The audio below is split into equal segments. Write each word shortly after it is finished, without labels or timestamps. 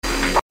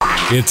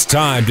It's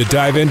time to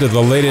dive into the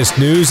latest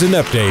news and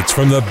updates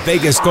from the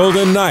Vegas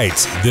Golden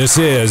Knights. This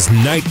is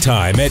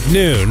Nighttime at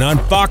noon on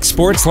Fox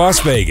Sports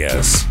Las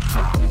Vegas.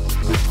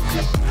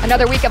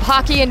 Another week of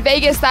hockey in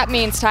Vegas. That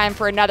means time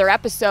for another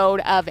episode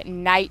of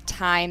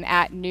Nighttime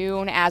at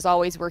Noon. As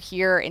always, we're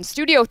here in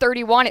Studio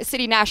 31 at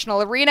City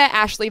National Arena.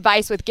 Ashley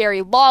Weiss with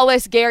Gary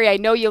Lawless. Gary, I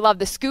know you love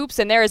the scoops,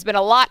 and there has been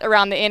a lot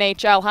around the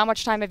NHL. How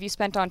much time have you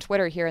spent on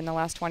Twitter here in the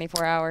last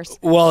 24 hours?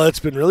 Well,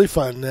 it's been really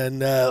fun. And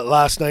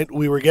last night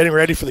we were getting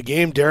ready for the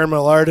game. Darren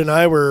Millard and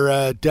I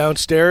were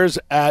downstairs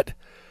at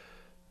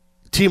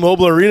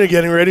T-Mobile Arena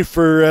getting ready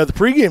for the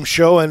pregame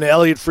show, and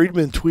Elliot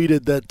Friedman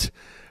tweeted that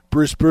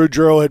Bruce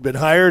Boudreau had been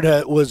hired,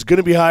 was going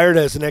to be hired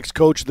as the next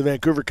coach of the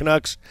Vancouver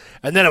Canucks,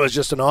 and then it was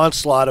just an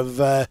onslaught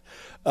of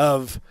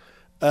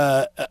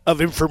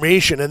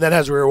information. And then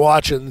as we were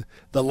watching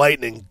the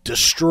Lightning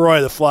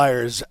destroy the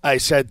Flyers, I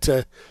said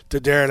to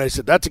Darren, I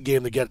said, that's a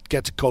game that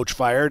gets a coach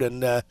fired.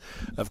 And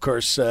of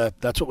course,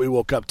 that's what we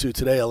woke up to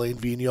today. Alain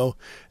Vigneault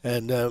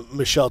and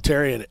Michel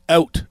Therrien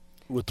out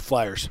with the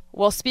Flyers.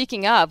 Well,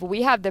 speaking of,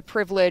 we have the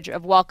privilege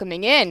of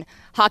welcoming in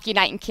Hockey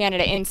Night in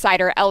Canada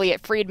insider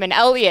Elliot Friedman.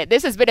 Elliot,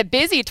 this has been a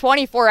busy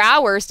 24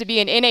 hours to be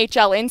an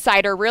NHL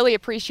insider. Really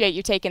appreciate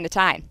you taking the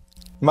time.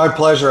 My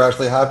pleasure,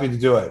 Ashley. Happy to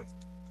do it.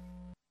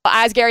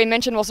 As Gary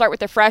mentioned, we'll start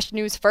with the fresh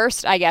news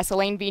first, I guess.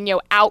 Alain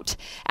Vigneault out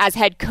as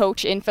head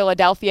coach in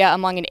Philadelphia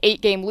among an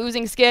 8-game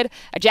losing skid.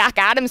 A Jack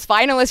Adams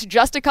finalist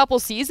just a couple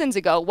seasons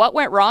ago. What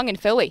went wrong in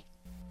Philly?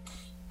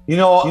 You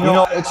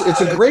know,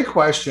 it's a great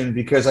question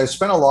because I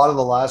spent a lot of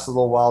the last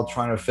little while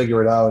trying to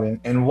figure it out.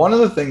 And one of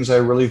the things I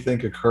really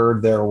think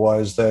occurred there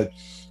was that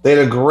they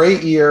had a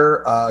great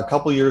year a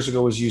couple years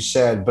ago, as you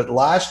said. But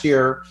last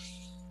year,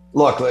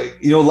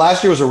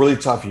 last year was a really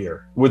tough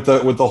year with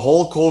the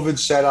whole COVID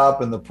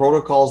setup and the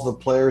protocols the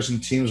players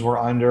and teams were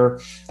under.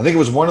 I think it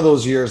was one of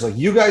those years, like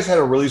you guys had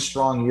a really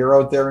strong year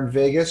out there in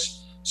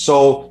Vegas.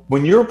 So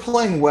when you're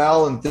playing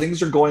well and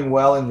things are going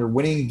well and you're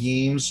winning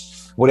games,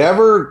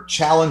 whatever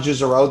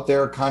challenges are out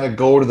there kind of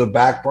go to the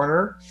back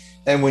burner.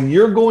 And when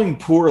you're going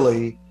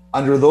poorly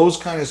under those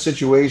kind of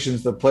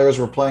situations that players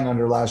were playing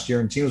under last year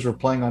and teams were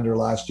playing under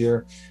last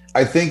year,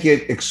 I think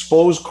it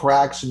exposed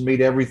cracks and made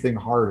everything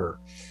harder.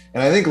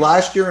 And I think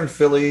last year in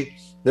Philly,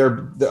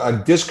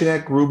 a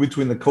disconnect grew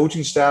between the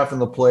coaching staff and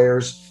the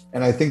players.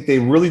 And I think they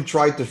really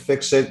tried to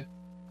fix it,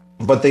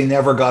 but they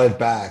never got it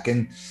back.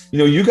 And,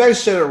 you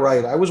guys said it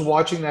right. I was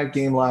watching that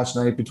game last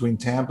night between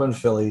Tampa and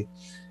Philly.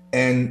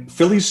 And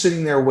Philly's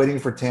sitting there waiting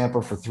for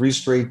Tampa for 3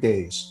 straight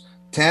days.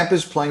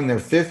 Tampa's playing their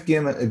 5th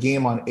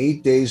game on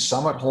 8 days,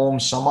 some at home,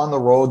 some on the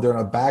road. They're in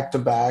a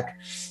back-to-back.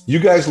 You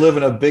guys live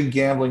in a big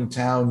gambling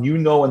town.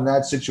 In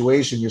that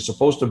situation, you're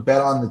supposed to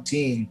bet on the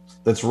team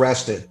that's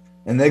rested.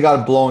 And they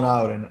got blown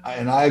out.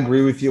 And I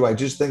agree with you. I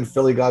just think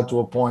Philly got to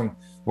a point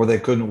where they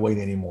couldn't wait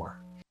anymore.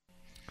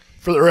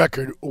 For the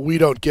record, we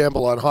don't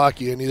gamble on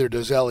hockey, and neither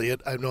does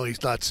Elliot. I know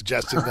he's not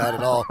suggesting that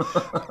at all.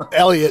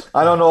 Elliot.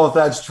 I don't know if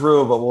that's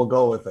true, but we'll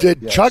go with it.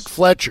 Yes. Chuck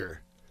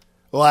Fletcher,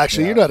 well,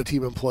 actually, You're not a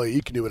team employee.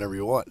 You can do whatever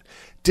you want.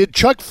 Did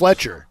Chuck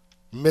Fletcher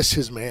miss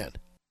his man?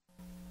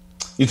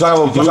 You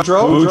talking about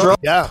Boudreau?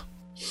 Yeah.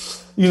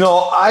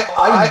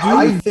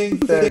 I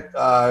think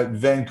that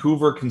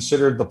Vancouver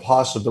considered the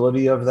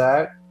possibility of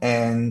that.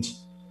 And,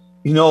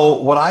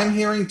 what I'm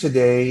hearing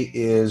today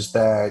is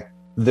that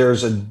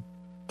there's a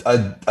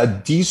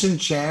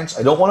decent chance,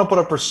 I don't want to put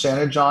a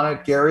percentage on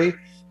it, Gary,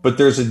 but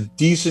there's a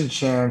decent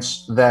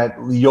chance that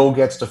Leo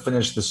gets to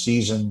finish the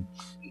season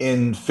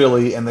in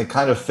Philly and they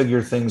kind of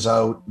figure things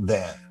out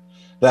then.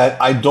 That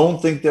I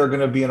don't think they're going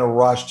to be in a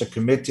rush to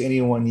commit to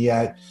anyone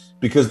yet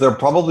because they're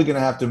probably going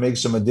to have to make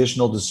some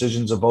additional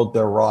decisions about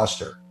their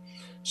roster.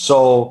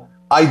 So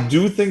I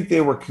do think they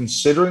were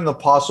considering the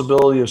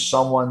possibility of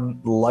someone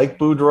like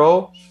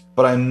Boudreau,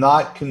 but I'm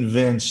not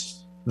convinced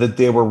that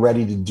they were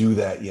ready to do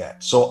that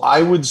yet. So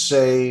I would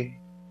say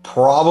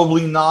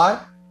probably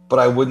not, but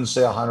I wouldn't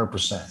say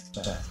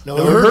 100%. No,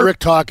 I heard Rick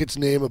Tocchet's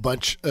name a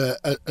bunch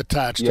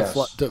attached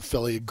to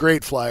Philly. A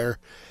great flyer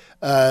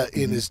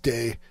in his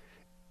day,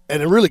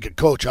 and a really good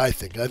coach. I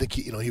think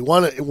he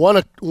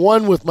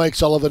won with Mike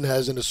Sullivan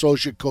as an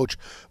associate coach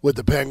with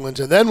the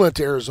Penguins, and then went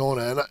to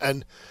Arizona.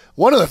 And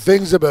one of the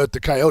things about the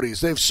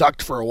Coyotes, they've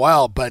sucked for a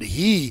while, but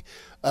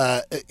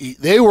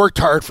they worked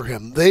hard for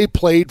him. They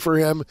played for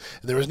him.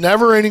 There was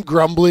never any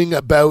grumbling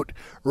about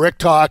Rick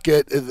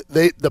Tocchet.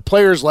 The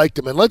players liked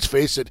him. And let's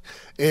face it,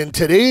 in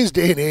today's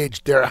day and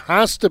age, there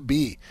has to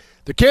be.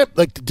 There can't,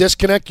 the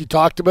disconnect you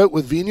talked about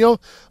with Vigneault.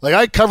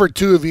 I covered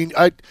 2 of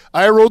Vigneault.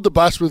 I rode the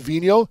bus with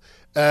Vigneault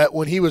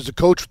when he was the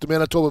coach with the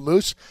Manitoba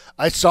Moose.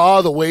 I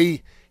saw the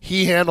way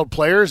he handled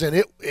players, and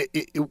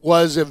it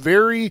was a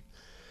very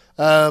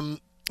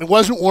it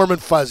wasn't warm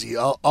and fuzzy.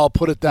 I'll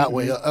put it that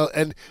way.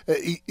 And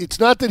it's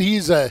not that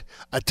he's a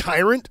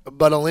tyrant,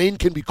 but Alain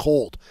can be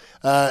cold.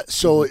 That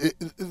sort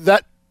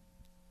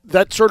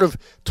of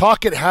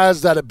Tocchet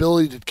has that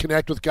ability to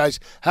connect with guys,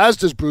 as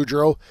does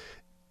Boudreau.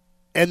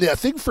 And the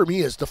thing for me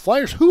is the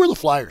Flyers. Who are the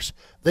Flyers?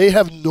 They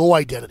have no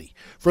identity.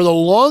 For the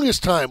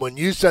longest time, when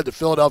you said the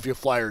Philadelphia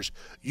Flyers,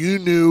 you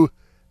knew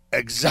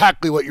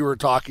exactly what you were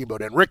talking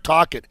about. And Rick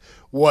Tocchet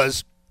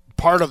was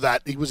part of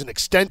that. He was an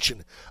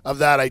extension of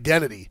that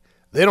identity.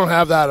 They don't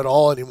have that at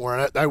all anymore.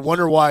 And I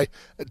wonder why.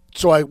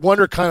 So I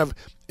wonder kind of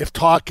if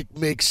Tocchet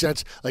makes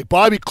sense. Like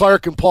Bobby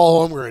Clarke and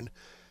Paul Holmgren,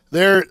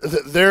 they're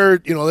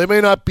they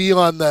may not be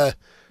on the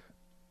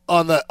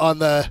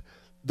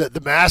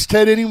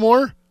masthead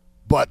anymore,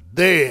 but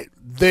they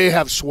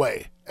have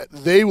sway.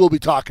 They will be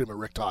talking about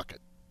Rick Tocchet.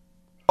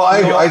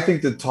 I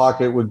think that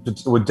Tocchet would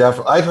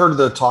definitely. I'd heard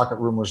the Tocchet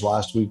rumors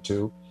last week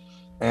too,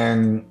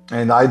 and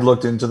I'd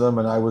looked into them,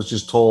 and I was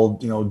just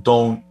told,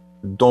 don't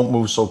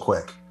move so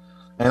quick.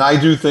 And I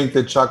do think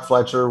that Chuck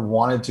Fletcher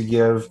wanted to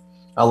give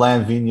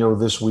Alain Vigneault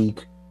this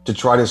week to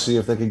try to see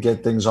if they could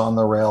get things on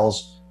the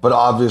rails. But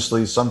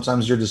obviously,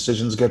 sometimes your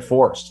decisions get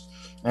forced,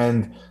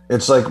 and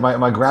it's like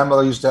my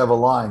grandmother used to have a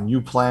line: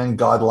 "You plan,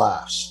 God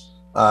laughs."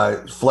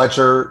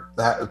 Fletcher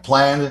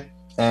planned,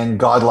 and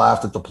God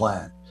laughed at the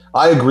plan.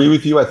 I agree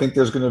with you. I think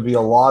there's going to be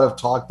a lot of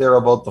talk there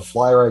about the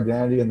Flyer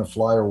identity and the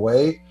Flyer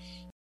way.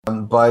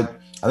 But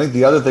I think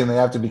the other thing they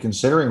have to be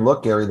considering,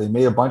 look, Gary, they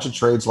made a bunch of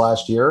trades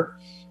last year.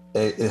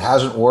 It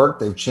hasn't worked.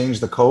 They've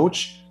changed the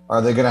coach.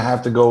 Are they going to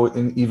have to go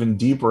in even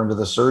deeper into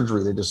the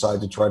surgery they decide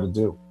to try to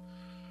do?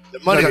 The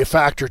money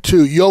factor,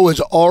 too. Yo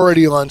is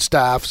already on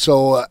staff,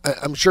 so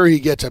I'm sure he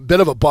gets a bit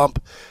of a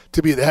bump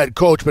to be the head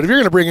coach. But if you're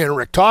going to bring in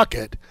Rick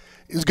Tocchet,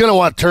 he's going to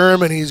want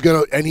term, and he's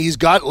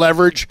got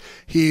leverage.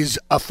 He's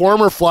a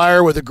former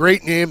Flyer with a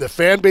great name. The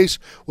fan base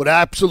would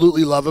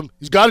absolutely love him.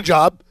 He's got a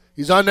job.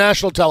 He's on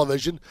national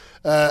television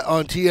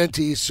on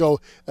TNT, so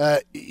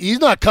he's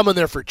not coming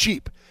there for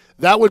cheap.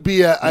 That would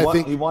be I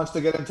think he wants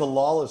to get into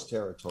lawless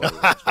territory.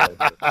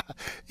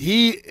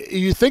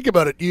 You think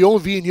about it. You owe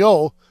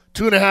Vigneault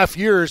 2.5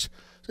 years.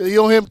 So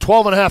you owe him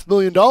 $12.5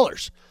 million.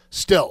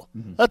 Still,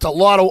 that's a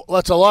lot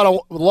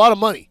of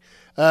money.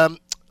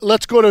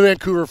 Let's go to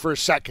Vancouver for a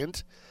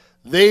second.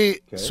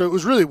 So it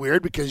was really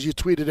weird because you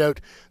tweeted out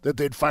that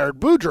they'd fired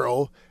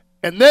Boudreau,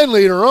 and then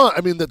later on,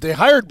 that they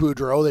hired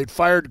Boudreau, they'd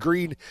fired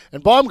Green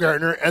and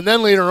Baumgartner, and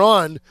then later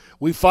on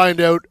we find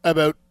out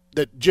about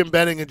that Jim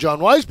Benning and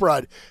John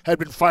Weisbrod had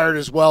been fired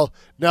as well.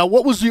 Now,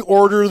 what was the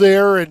order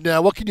there, and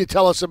what can you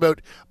tell us about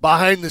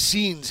behind the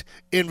scenes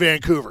in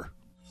Vancouver?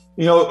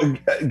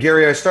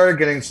 Gary, I started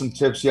getting some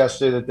tips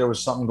yesterday that there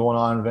was something going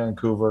on in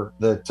Vancouver,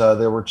 that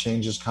there were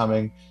changes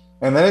coming.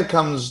 And then it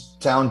comes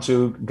down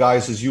to,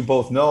 guys, as you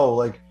both know,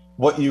 like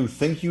what you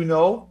think you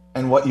know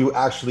and what you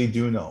actually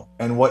do know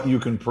and what you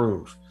can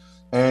prove.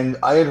 And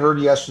I had heard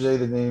yesterday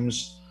the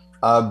names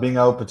being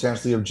out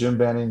potentially of Jim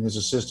Benning, his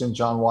assistant,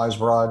 John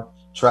Weisbrod,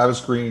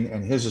 Travis Green,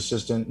 and his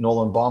assistant,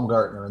 Nolan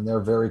Baumgartner, and they're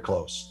very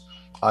close.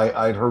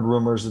 I'd heard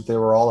rumors that they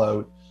were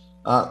all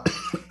out.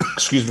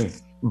 Excuse me.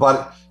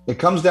 But it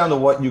comes down to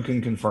what you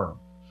can confirm.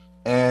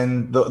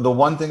 And the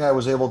one thing I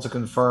was able to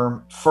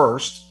confirm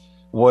first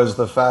was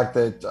the fact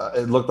that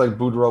it looked like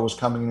Boudreau was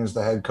coming in as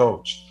the head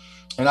coach.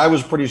 And I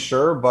was pretty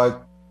sure,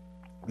 but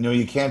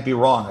you can't be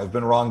wrong. I've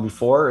been wrong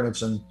before,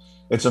 and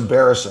it's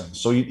embarrassing.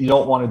 So you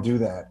don't want to do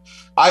that.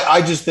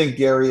 I just think,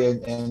 Gary,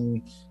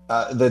 and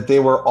that they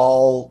were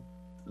all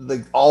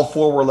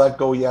four were let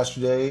go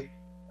yesterday.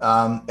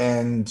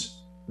 And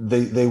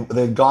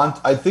they'd gone,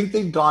 I think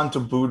they'd gone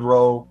to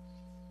Boudreau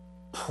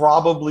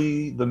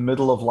probably the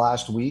middle of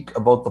last week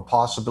about the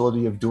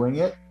possibility of doing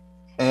it.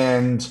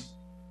 And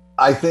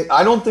I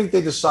don't think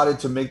they decided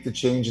to make the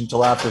change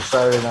until after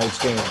Saturday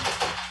night's game.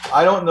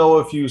 I don't know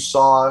if you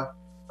saw.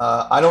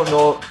 I don't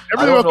know.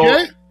 Everything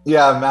okay?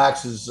 Yeah,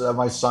 Max is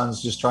my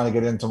son's just trying to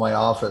get into my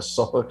office.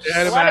 So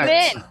let him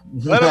in.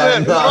 Let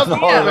him in.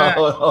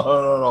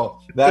 No.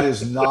 That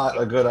is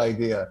not a good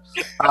idea.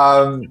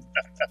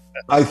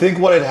 I think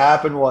what had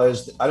happened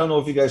was, I don't know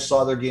if you guys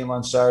saw their game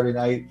on Saturday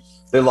night.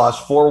 They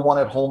lost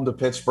 4-1 at home to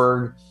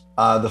Pittsburgh.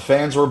 The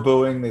fans were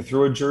booing. They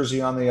threw a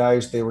jersey on the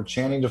ice. They were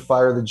chanting to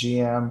fire the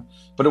GM.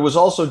 But it was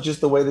also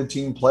just the way the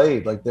team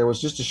played. Like, there was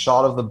just a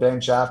shot of the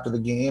bench after the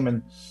game,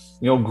 and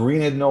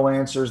Green had no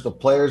answers. The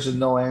players had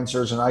no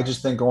answers. And I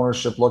just think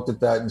ownership looked at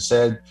that and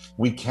said,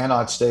 we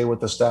cannot stay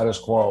with the status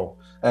quo.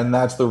 And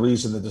that's the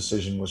reason the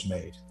decision was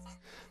made.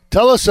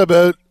 Tell us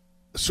about,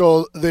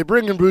 so they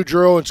bring in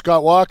Boudreau and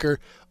Scott Walker.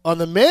 On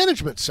the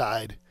management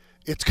side,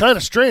 it's kind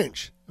of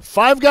strange.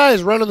 5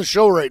 guys running the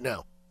show right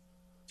now.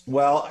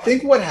 Well, I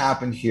think what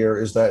happened here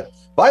is that,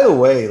 by the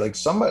way, like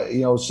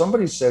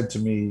somebody said to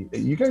me,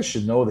 you guys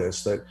should know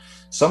this, that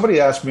somebody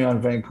asked me on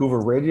Vancouver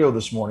radio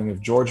this morning if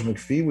George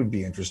McPhee would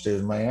be interested.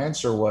 And my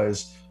answer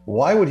was,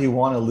 why would he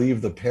want to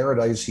leave the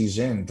paradise he's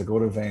in to go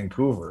to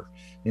Vancouver?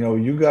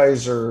 You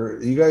guys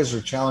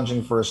are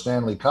challenging for a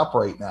Stanley Cup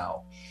right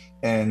now.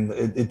 And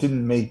it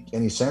didn't make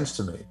any sense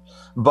to me.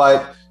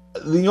 But,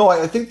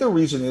 I think the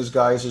reason is,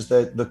 guys, is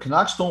that the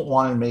Canucks don't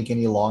want to make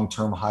any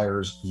long-term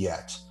hires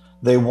yet.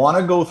 They want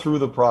to go through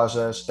the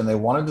process, and they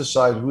want to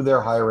decide who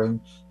they're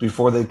hiring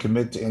before they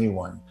commit to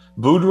anyone.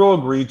 Boudreau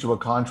agreed to a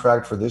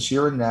contract for this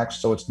year and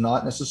next, so it's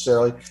not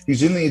necessarily –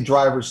 he's in the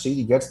driver's seat.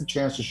 He gets the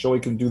chance to show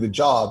he can do the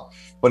job,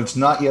 but it's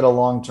not yet a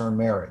long-term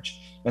marriage.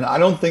 And I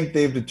don't think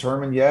they've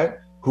determined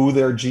yet who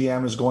their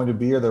GM is going to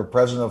be or their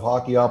president of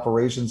hockey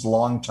operations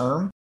long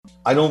term.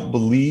 I don't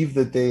believe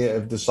that they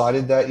have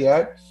decided that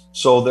yet.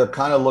 So they're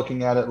kind of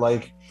looking at it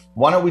like,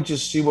 why don't we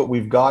just see what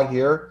we've got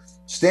here?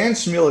 Stan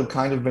Smyl had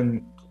kind of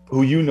been,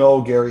 who you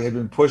know, Gary, had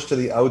been pushed to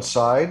the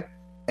outside.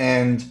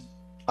 And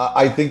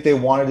I think they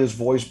wanted his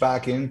voice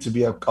back in to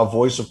be a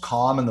voice of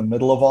calm in the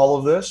middle of all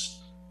of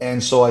this.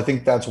 And so I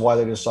think that's why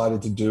they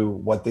decided to do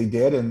what they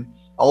did. And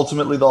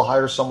ultimately, they'll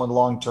hire someone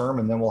long term,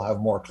 and then we'll have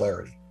more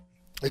clarity.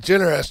 It's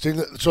interesting.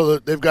 So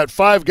they've got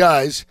 5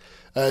 guys.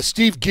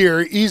 Steve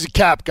Gear, he's a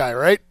cap guy,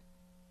 right?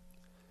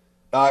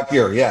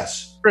 Gear,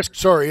 yes.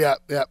 Sorry, yeah.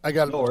 I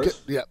got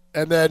it. Yeah.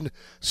 And then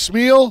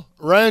Smyl,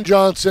 Ryan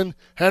Johnson,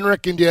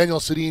 Henrik, and Daniel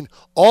Sedin,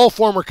 all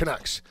former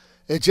Canucks.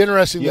 It's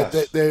interesting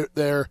that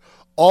they're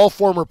all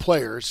former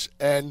players,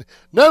 and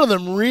none of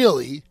them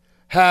really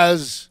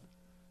has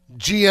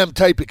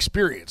GM-type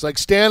experience. Like,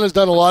 Stan has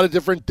done a lot of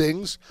different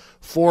things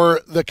for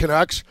the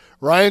Canucks.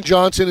 Ryan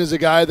Johnson is a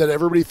guy that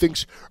everybody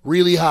thinks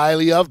really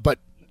highly of, but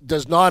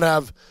does not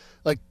have,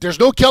 like, there's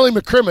no Kelly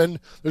McCrimmon,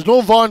 there's no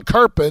Von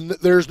Karpen,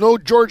 there's no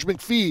George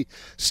McPhee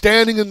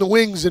standing in the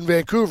wings in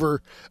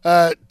Vancouver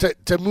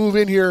to move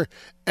in here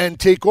and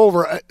take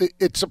over.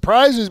 It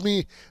surprises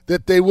me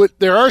that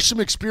there are some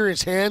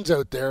experienced hands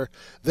out there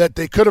that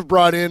they could have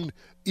brought in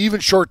even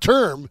short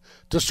term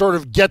to sort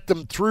of get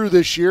them through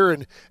this year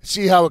and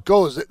see how it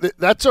goes.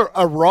 That's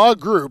a raw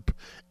group,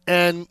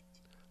 and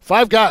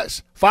 5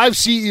 guys, 5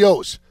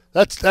 CEOs.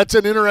 That's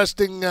an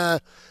interesting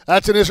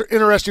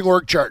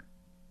org chart.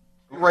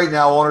 Right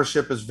now,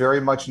 ownership is very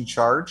much in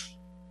charge,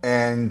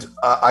 and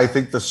I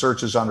think the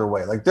search is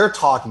underway. Like, they're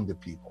talking to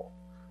people.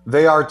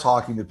 They are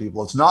talking to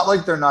people. It's not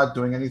like they're not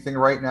doing anything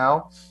right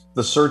now.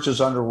 The search is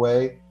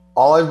underway.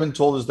 All I've been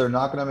told is they're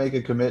not going to make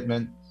a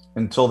commitment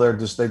until they've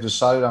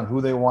decided on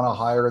who they want to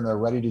hire and they're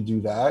ready to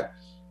do that.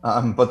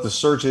 But the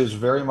search is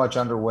very much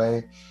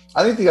underway.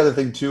 I think the other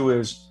thing too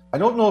is I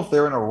don't know if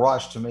they're in a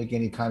rush to make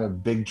any kind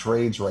of big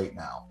trades right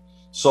now.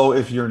 So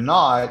if you're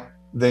not,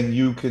 then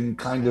you can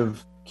kind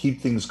of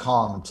keep things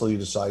calm until you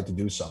decide to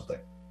do something.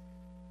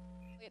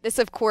 This,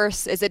 of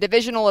course, is a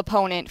divisional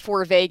opponent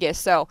for Vegas.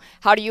 So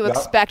how do you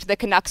expect the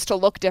Canucks to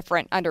look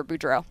different under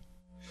Boudreau?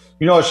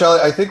 You know, Shelley,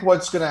 I think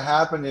what's going to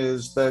happen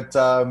is that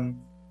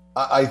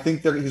I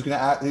think that he's going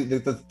to act.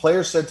 The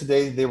players said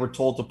today they were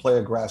told to play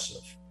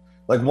aggressive.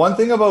 Like, one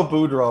thing about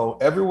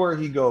Boudreau, everywhere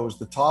he goes,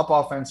 the top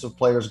offensive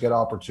players get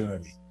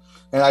opportunity.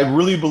 And I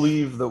really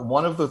believe that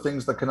one of the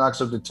things the Canucks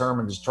have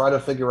determined is try to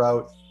figure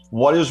out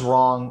what is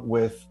wrong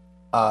with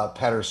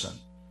Pettersson.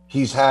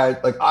 He's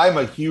had, like, I'm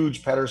a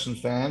huge Pettersson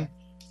fan.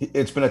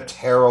 It's been a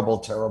terrible,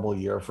 terrible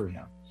year for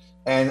him.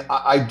 And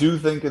I do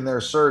think in their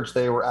search,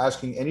 they were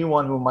asking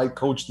anyone who might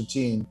coach the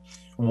team,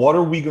 what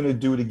are we going to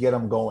do to get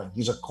him going?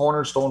 He's a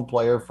cornerstone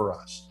player for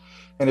us.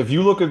 And if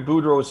you look at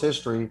Boudreau's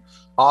history,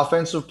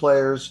 offensive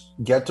players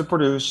get to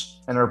produce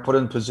and are put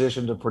in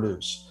position to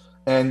produce.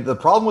 And the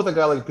problem with a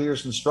guy like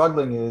Peterson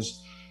struggling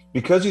is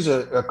because he's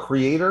a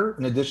creator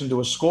in addition to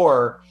a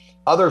scorer,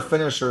 other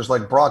finishers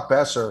like Brock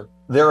Besser,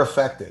 they're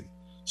affected.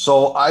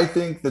 So I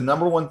think the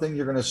number one thing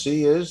you're going to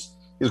see is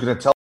he's going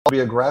to tell them to be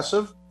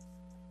aggressive.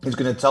 He's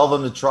going to tell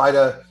them to try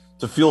to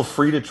feel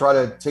free to try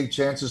to take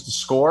chances to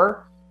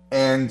score.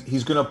 And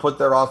he's going to put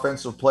their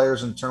offensive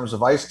players in terms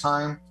of ice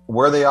time,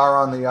 where they are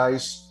on the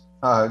ice,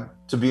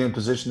 to be in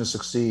position to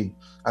succeed.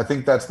 I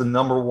think that's the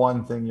number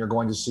one thing you're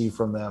going to see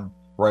from them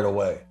right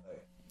away.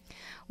 I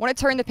want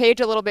to turn the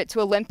page a little bit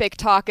to Olympic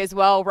talk as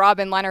well.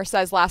 Robin Lehner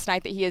says last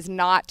night that he is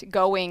not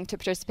going to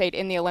participate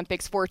in the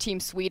Olympics for Team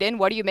Sweden.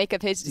 What do you make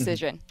of his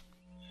decision?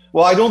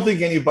 Well, I don't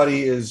think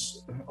anybody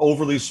is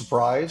overly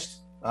surprised.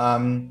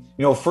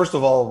 First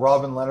of all,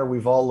 Robin Lehner,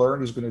 we've all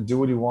learned he's going to do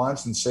what he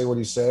wants and say what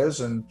he says,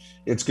 and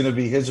it's going to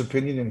be his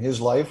opinion in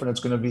his life, and it's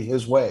going to be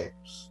his way.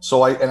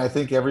 So I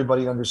think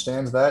everybody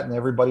understands that and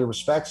everybody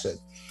respects it.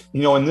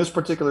 You know, in this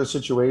particular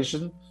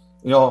situation,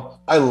 you know,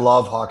 I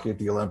love hockey at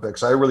the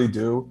Olympics. I really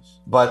do,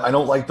 but I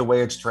don't like the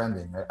way it's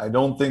trending. I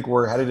don't think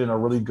we're headed in a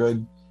really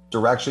good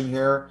direction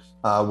here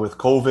with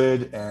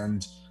COVID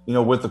and, you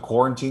know, with the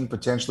quarantine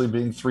potentially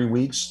being 3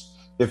 weeks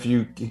if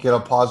you get a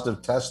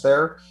positive test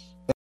there.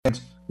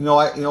 And,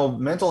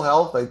 mental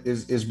health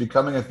is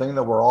becoming a thing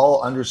that we're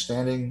all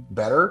understanding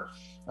better.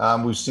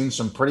 We've seen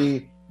some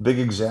pretty big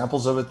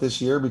examples of it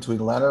this year between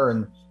Lehner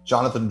and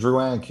Jonathan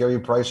Drouin and Carey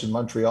Price in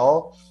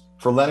Montreal.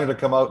 For Lehner to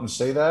come out and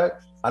say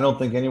that, I don't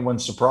think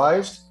anyone's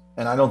surprised,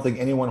 and I don't think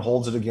anyone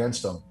holds it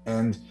against him.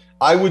 And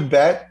I would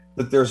bet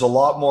that there's a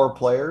lot more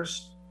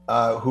players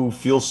who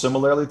feel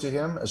similarly to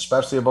him,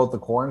 especially about the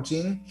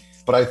quarantine.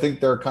 But I think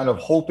they're kind of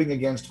hoping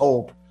against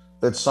hope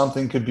that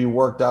something could be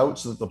worked out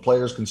so that the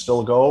players can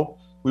still go.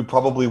 We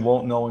probably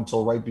won't know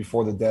until right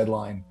before the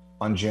deadline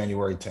on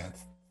January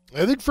 10th.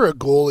 I think for a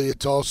goalie,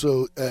 it's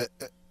also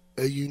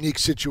a unique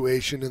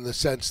situation in the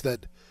sense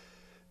that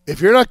if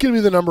you're not going to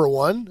be the number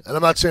one, and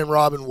I'm not saying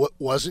Robin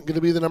wasn't going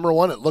to be the number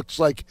one, it looks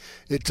like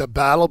was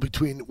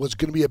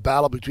going to be a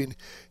battle between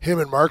him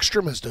and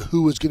Markstrom as to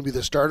who was going to be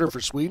the starter for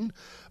Sweden.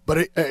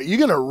 But are you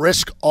going to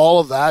risk all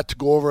of that to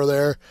go over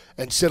there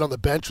and sit on the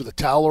bench with a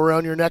towel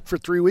around your neck for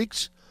 3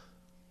 weeks?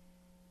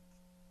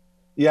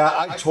 Yeah,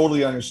 I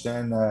totally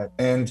understand that.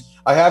 And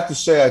I have to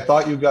say, I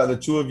thought the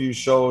two of you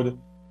showed,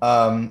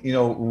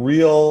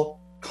 real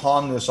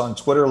calmness on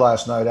Twitter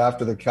last night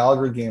after the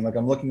Calgary game. Like,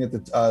 I'm looking at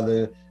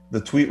the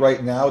tweet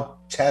right now,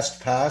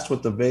 test passed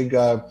with the big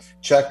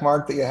check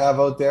mark that you have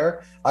out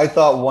there. I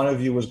thought one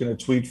of you was going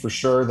to tweet for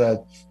sure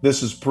that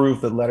this is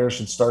proof that Letter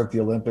should start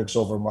the Olympics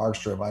over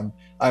Markstrom.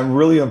 I'm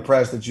really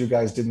impressed that you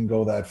guys didn't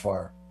go that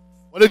far.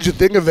 What did you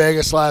think of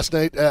Vegas last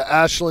night?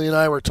 Ashley and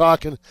I were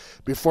talking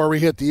before we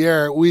hit the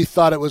air. We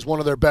thought it was one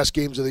of their best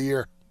games of the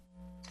year.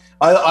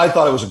 I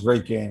thought it was a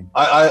great game.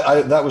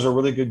 That was a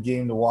really good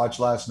game to watch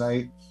last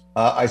night.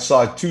 I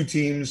saw two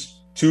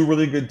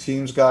really good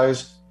teams,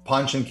 guys,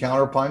 punch and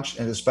counterpunch,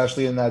 and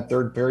especially in that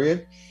third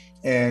period.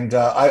 And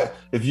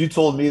if you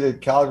told me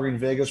that Calgary and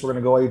Vegas were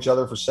going to go at each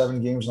other for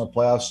 7 games in a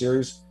playoff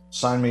series,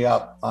 sign me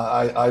up.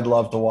 I'd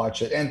love to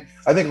watch it. And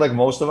I think, like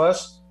most of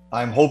us,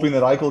 I'm hoping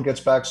that Eichel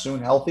gets back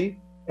soon healthy,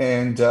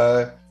 and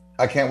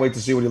I can't wait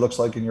to see what he looks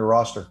like in your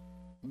roster.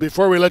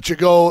 Before we let you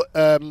go,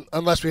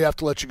 unless we have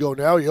to let you go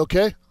now, you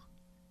okay?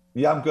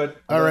 Yeah, I'm good.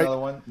 All right.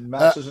 Another one.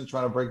 Max isn't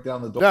trying to break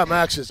down the door. Yeah,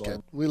 Max is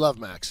good. We love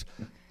Max.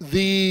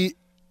 The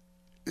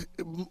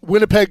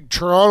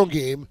Winnipeg-Toronto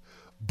game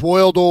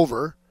boiled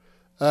over.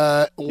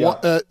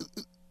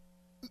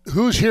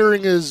 Whose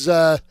hearing is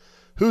in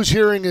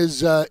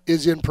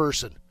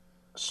person?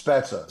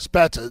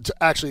 Spezza. It's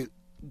actually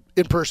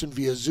in person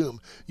via Zoom.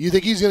 You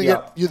think he's going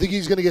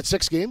to get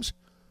 6 games?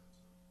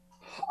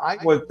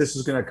 What this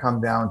is going to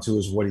come down to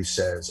is what he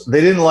says.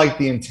 They didn't like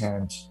the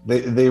intent.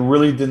 They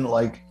really didn't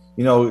like.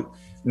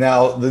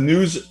 Now the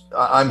news.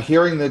 I'm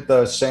hearing that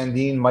the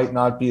Sandin might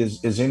not be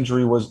his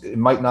injury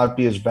might not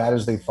be as bad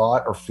as they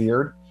thought or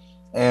feared,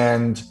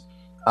 and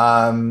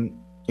I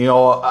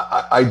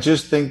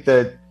just think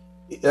that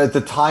at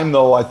the time,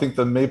 though, I think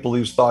the Maple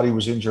Leafs thought he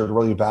was injured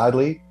really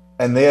badly,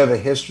 and they have a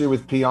history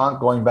with Pionk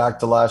going back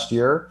to last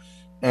year,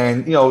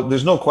 and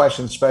there's no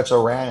question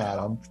Spezza ran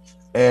at him.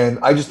 And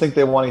I just think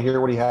they want to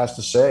hear what he has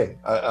to say.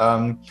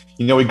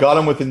 He got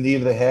him with the knee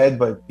to the head,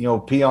 but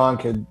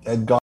Pionk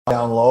had gone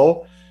down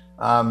low.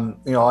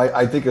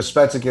 I think if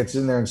Spezza gets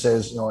in there and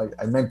says,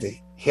 I meant to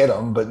hit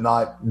him, but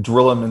not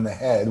drill him in the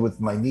head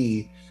with my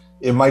knee,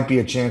 it might be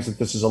a chance that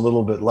this is a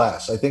little bit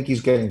less. I think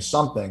he's getting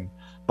something,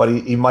 but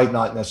he might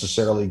not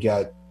necessarily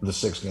get the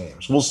 6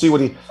 games. We'll see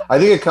I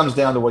think it comes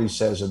down to what he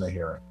says in the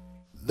hearing.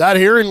 That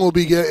hearing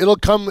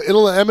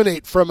it'll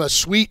emanate from a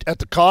suite at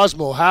the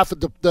Cosmo, half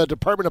of the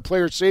Department of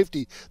Player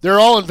Safety. They're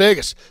all in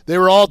Vegas. They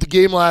were all at the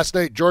game last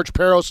night. George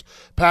Peros,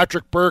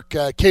 Patrick Burke,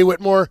 Kay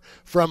Whitmore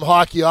from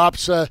Hockey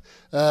Ops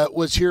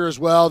was here as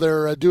well.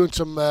 They're doing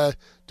some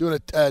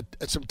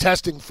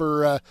testing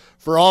for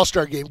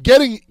All-Star game.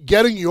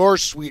 Getting your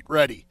suite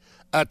ready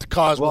at the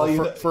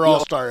Cosmo for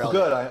All-Star.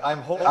 Good.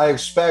 I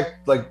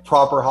expect like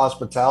proper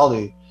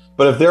hospitality.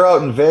 But if they're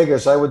out in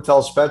Vegas, I would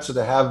tell Spezza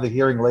to have the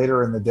hearing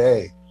later in the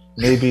day.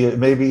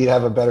 Maybe he'd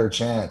have a better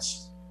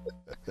chance.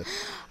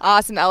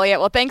 Awesome, Elliot.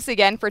 Well, thanks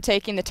again for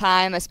taking the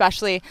time,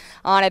 especially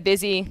on a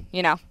busy,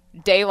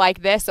 day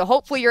like this. So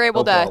hopefully you're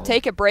able to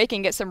take a break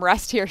and get some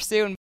rest here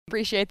soon.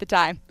 Appreciate the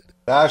time.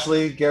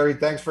 Ashley, Gary,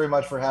 thanks very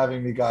much for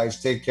having me,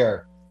 guys. Take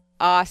care.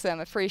 Awesome.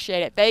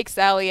 Appreciate it. Thanks,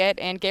 Elliot.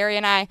 And Gary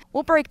and I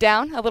will break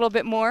down a little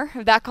bit more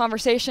of that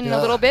conversation in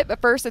a little bit.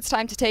 But first, it's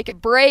time to take a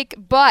break.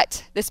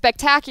 But the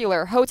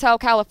spectacular Hotel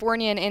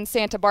Californian in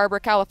Santa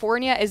Barbara,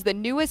 California is the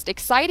newest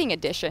exciting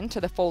addition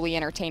to the Foley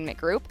Entertainment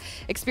Group.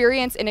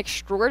 Experience an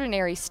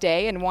extraordinary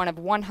stay in one of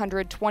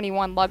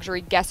 121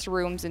 luxury guest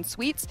rooms and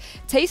suites.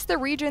 Taste the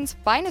region's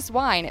finest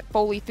wine at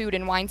Foley Food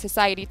and Wine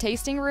Society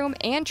Tasting Room.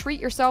 And treat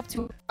yourself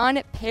to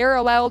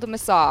unparalleled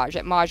massage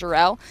at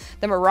Majorelle,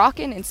 the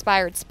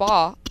Moroccan-inspired spa,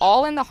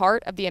 all in the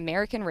heart of the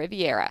American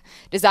Riviera.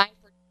 Designed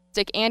for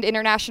domestic and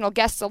international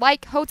guests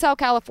alike, Hotel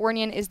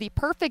Californian is the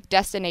perfect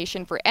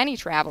destination for any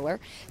traveler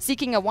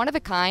seeking a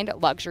one-of-a-kind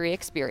luxury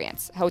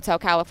experience. Hotel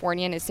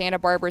Californian is Santa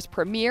Barbara's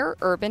premier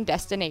urban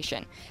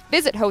destination.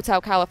 Visit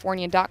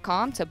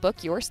hotelcalifornian.com to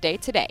book your stay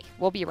today.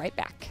 We'll be right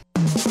back.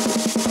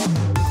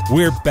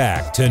 We're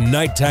back to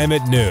Nighttime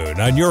at Noon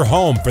on your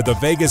home for the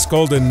Vegas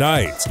Golden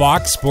Knights,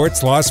 Fox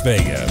Sports Las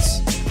Vegas.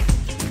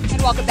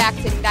 And welcome back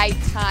to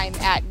Nighttime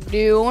at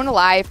Noon,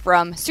 live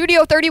from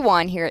Studio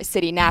 31 here at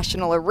City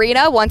National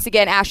Arena. Once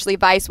again, Ashley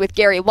Weiss with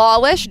Gary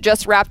Lawlish.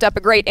 Just wrapped up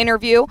a great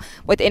interview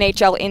with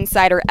NHL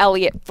insider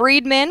Elliot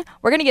Friedman.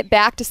 We're going to get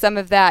back to some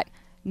of that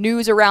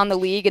news around the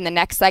league in the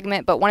next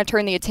segment, but want to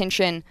turn the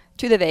attention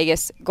to the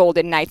Vegas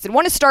Golden Knights. And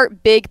want to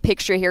start big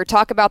picture here,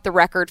 talk about the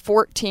record,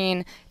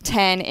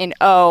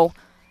 14-10-0.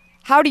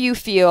 How do you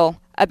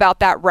feel about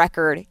that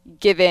record,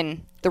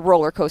 given the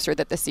roller coaster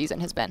that this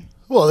season has been?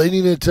 Well, they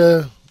needed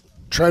to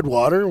tread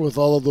water with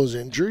all of those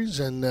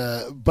injuries, and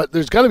but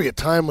there's got to be a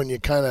time when you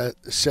kind of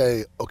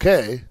say,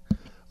 okay,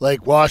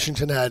 Like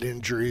Washington had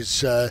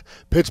injuries,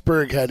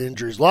 Pittsburgh had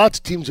injuries. Lots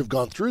of teams have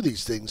gone through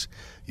these things.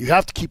 You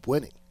have to keep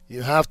winning.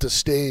 You have to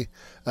stay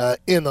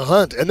in the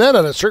hunt. And then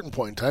at a certain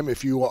point in time,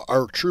 if you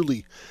are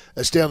truly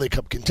a Stanley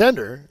Cup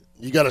contender,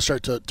 you got to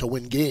start to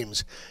win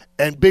games,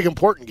 and big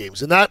important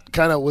games. And that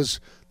kind of was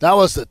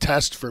the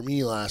test for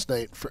me last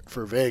night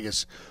for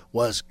Vegas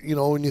was,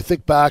 when you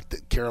think back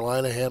that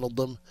Carolina handled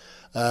them,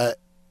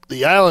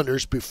 the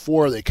Islanders,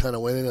 before they kind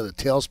of went into the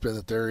tailspin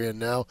that they're in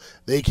now,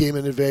 they came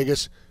into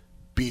Vegas,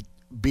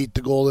 beat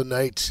the Golden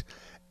Knights.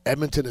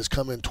 Edmonton has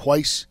come in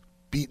twice,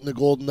 beaten the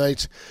Golden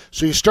Knights.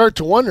 So you start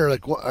to wonder,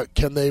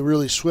 can they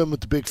really swim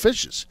with the big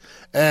fishes?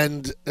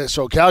 And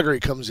so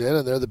Calgary comes in,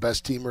 and they're the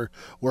best team, or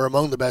were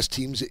among the best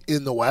teams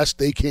in the West.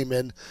 They came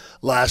in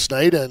last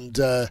night, and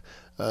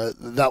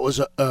that was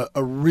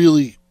a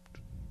really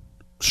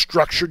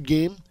structured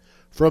game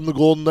from the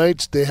Golden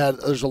Knights.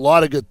 There's a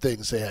lot of good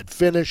things. They had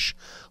finish.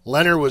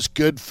 Leonard was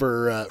good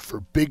for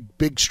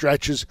big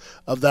stretches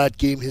of that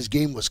game. His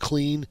game was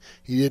clean.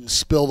 He didn't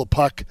spill the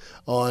puck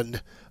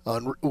in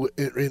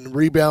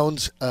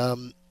rebounds.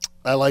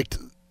 I liked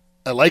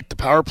the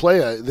power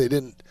play. They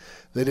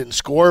didn't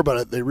score,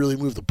 but they really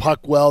moved the puck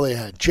well. They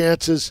had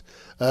chances,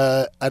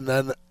 and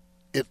then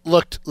it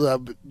looked.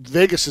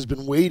 Vegas has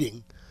been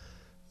waiting,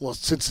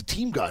 since the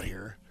team got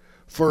here,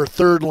 for a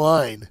third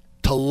line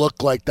to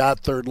look like that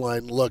third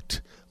line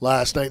looked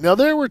last night. Now,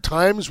 there were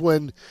times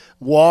when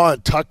Waugh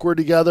and Tuck were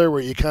together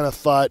where you kind of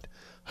thought,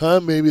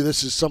 maybe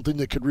this is something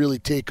that could really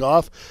take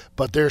off.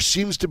 But there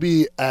seems to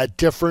be a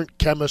different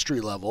chemistry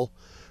level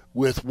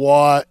with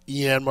Waugh,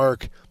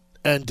 Janmark,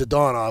 and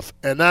Dadonov.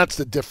 And that's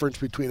the difference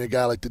between a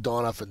guy like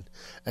Dadonov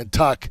and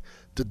Tuck.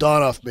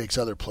 Dadonov makes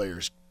other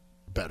players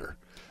better.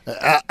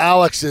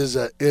 Alex is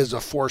a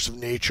force of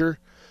nature.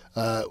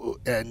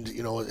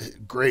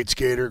 And great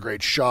skater,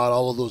 great shot,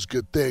 all of those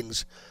good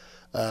things.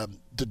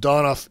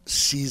 Dadonov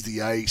sees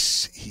the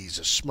ice. He's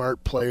a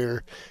smart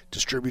player,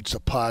 distributes the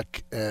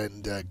puck,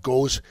 and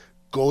goes.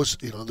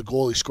 The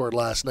goal he scored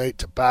last night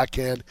to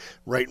backhand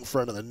right in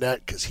front of the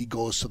net because he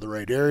goes to the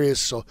right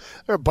areas. So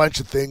there are a bunch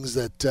of things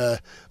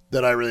that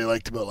I really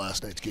liked about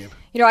last night's game.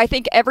 I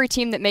think every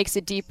team that makes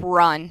a deep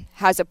run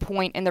has a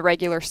point in the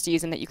regular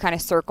season that you kind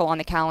of circle on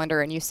the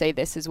calendar and you say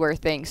this is where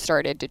things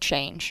started to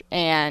change.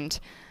 And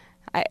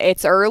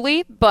it's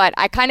early, but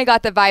I kind of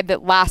got the vibe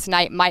that last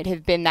night might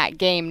have been that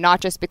game,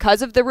 not just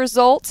because of the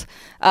result,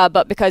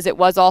 but because it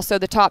was also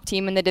the top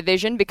team in the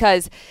division,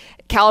 because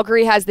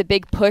Calgary has the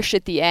big push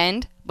at the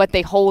end, but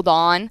they hold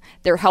on.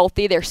 They're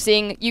healthy. They're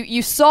seeing,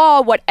 you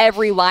saw what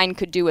every line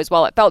could do as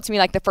well. It felt to me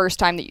like the first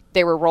time that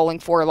they were rolling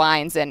four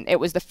lines, and it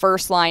was the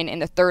first line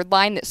and the third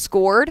line that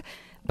scored,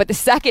 but the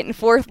second and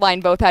fourth line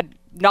both had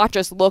not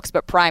just looks,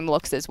 but prime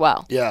looks as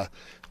well. Yeah.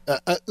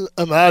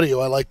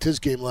 Amadio, I liked his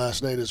game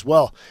last night as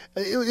well.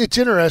 It's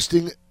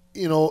interesting,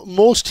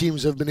 most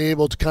teams have been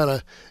able to kind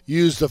of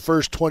use the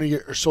first 20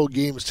 or so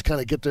games to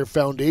kind of get their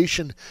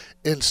foundation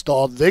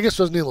installed. Vegas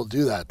wasn't able to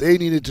do that. They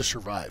needed to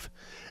survive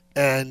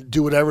and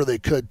do whatever they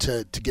could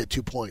to get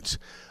 2 points.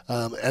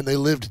 And they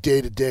lived day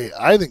to day.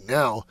 I think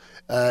now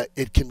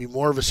it can be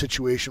more of a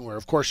situation where,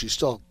 of course,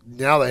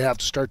 now they have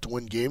to start to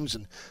win games,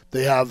 and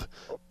they have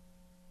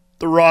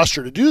the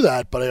roster to do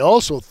that, but I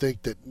also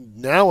think that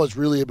now is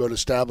really about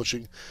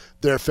establishing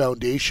their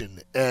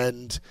foundation.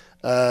 And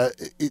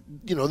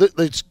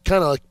it's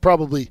kind of like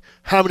probably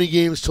how many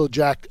games till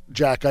Jack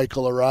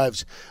Eichel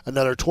arrives?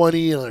 Another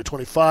 20, another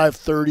 25,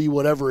 30,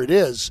 whatever it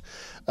is.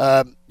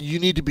 You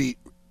need to be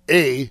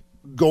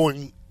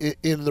going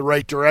in the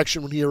right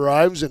direction when he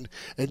arrives, and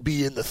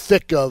be in the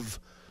thick of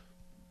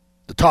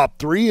the top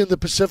three in the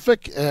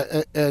Pacific,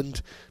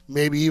 and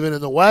maybe even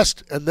in the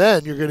West, and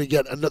then you're going to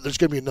get there's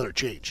going to be another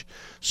change.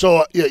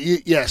 So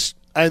yes,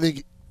 I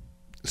think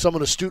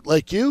someone astute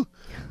like you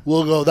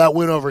will go that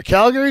win over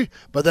Calgary,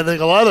 but then I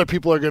think a lot of other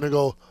people are going to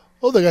go,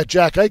 they got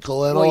Jack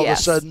Eichel, and all of a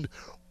sudden,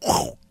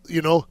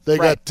 they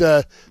got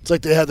it's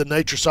like they had the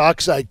nitrous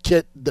oxide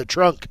kit, the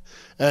trunk,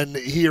 and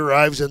he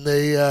arrives and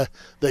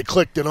they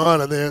clicked it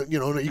on, and then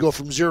you go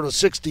from 0 to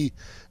 60.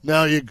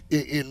 Now you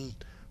in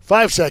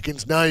 5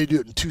 seconds, now you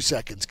do it in 2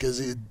 seconds, because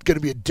it's going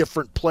to be a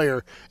different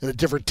player and a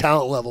different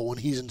talent level when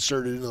he's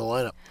inserted into the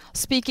lineup.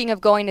 Speaking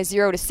of going to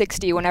 0 to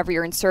 60 whenever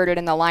you're inserted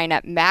in the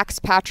lineup, Max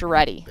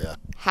Pacioretty. Yeah.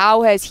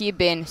 How has he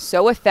been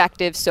so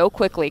effective so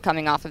quickly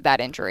coming off of that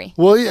injury?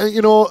 Well,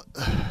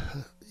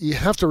 you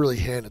have to really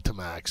hand it to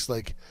Max.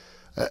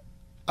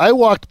 I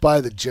walked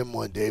by the gym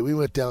one day. We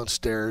went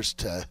downstairs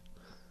to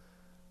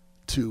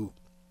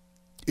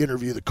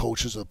interview the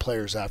coaches of the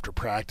players after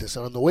practice,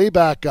 and on the way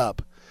back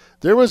up,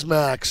 there was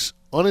Max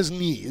on his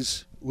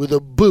knees with a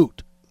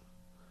boot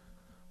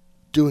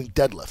doing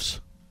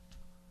deadlifts.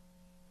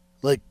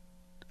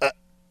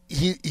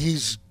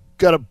 He's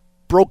got a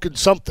broken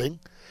something,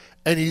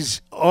 and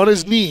he's on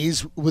his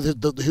knees with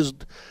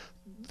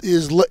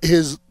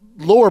his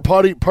lower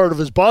part of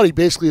his body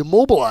basically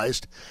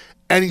immobilized,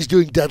 and he's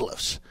doing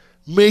deadlifts,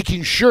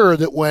 making sure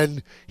that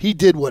when he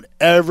did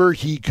whatever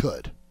he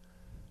could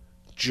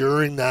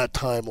during that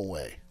time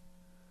away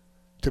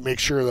to make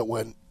sure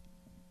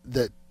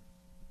that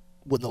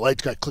when the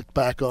lights got clicked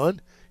back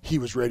on, he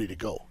was ready to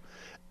go.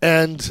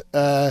 And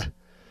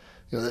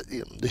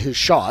his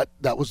shot,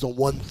 that was the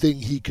one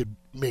thing he could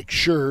make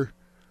sure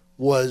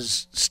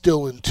was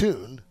still in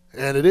tune,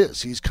 and it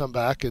is. He's come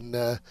back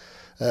and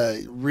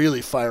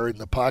really firing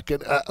the puck.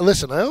 And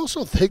listen, I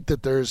also think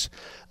that there's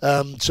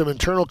some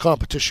internal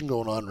competition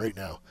going on right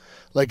now.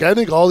 Like, I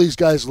think all these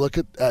guys look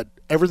at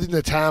everything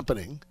that's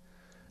happening,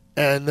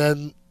 and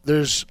then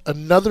there's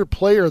another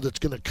player that's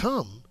going to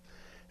come,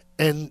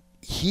 and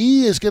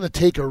he is going to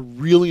take a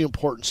really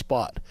important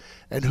spot.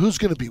 And who's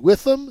going to be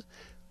with him?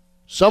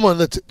 Someone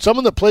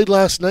that played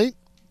last night,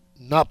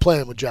 not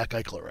playing when Jack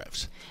Eichel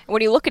arrives.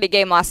 When you look at a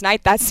game last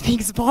night, that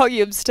speaks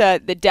volumes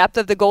to the depth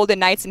of the Golden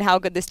Knights and how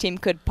good this team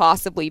could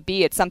possibly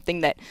be. It's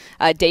something that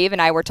Dave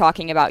and I were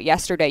talking about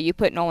yesterday. You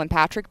put Nolan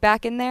Patrick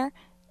back in there,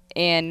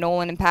 and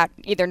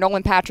either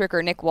Nolan Patrick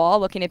or Nick Wall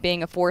looking at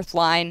being a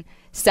fourth-line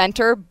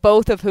center,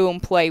 both of whom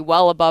play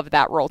well above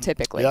that role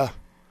typically. Yeah.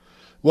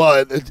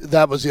 Well,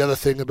 that was the other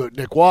thing about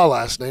Nick Wall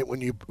last night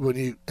when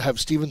you have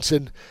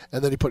Stevenson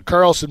and then you put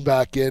Karlsson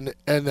back in,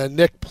 and then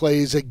Nick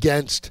plays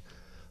against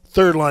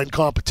third-line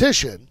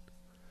competition.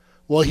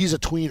 Well, he's a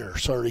tweener,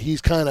 sorry.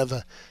 He's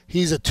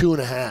he's a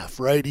 2.5,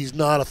 right? He's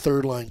not a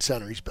third-line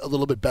center. He's a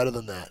little bit better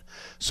than that.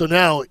 So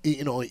now,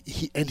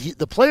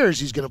 the players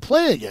he's going to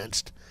play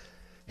against,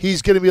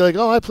 he's going to be like,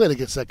 oh, I played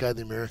against that guy in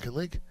the American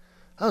League.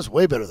 I was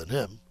way better than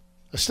him.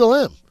 I still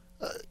am.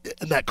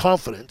 And that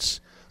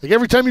confidence. Like,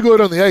 every time you go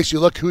out on the ice, you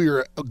look who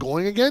you're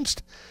going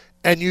against,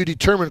 and you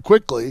determine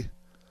quickly,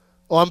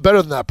 oh, I'm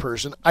better than that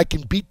person. I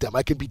can beat them.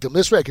 I can beat them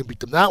this way. I can beat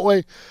them that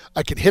way.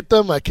 I can hit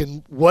them. I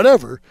can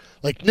whatever.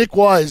 Like, Nick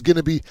Waugh is going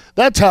to be –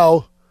 that's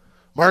how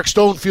Mark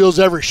Stone feels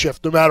every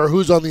shift, no matter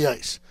who's on the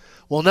ice.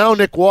 Well, now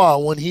Nick Waugh,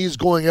 when he's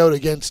going out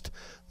against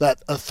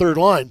a third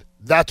line,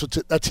 that's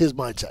his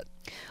mindset.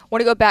 I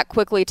want to go back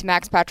quickly to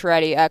Max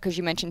Pacioretty because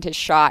you mentioned his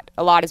shot.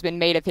 A lot has been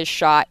made of his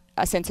shot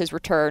since his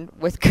return,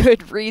 with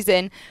good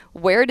reason.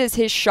 Where does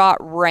his shot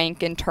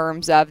rank in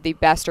terms of the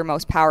best or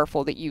most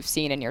powerful that you've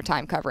seen in your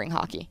time covering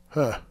hockey?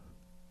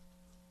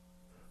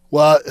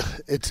 Well,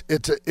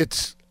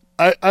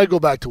 I go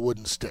back to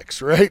wooden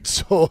sticks, right?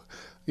 So,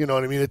 you know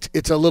what I mean?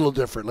 It's a little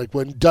different. Like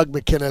when Doug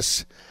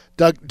Wilson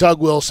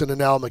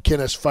and Al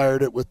McInnes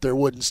fired it with their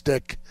wooden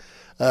stick,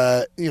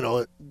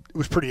 it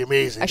was pretty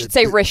amazing. I should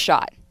say wrist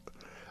shot.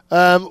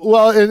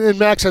 Well, and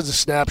Max has a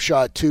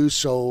snapshot too,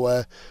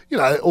 so,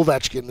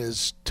 Ovechkin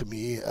is, to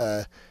me,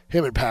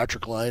 him and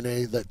Patrick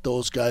Laine, that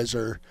those guys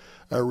are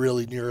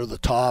really near the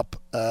top.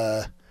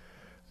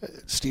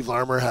 Steve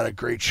Larmer had a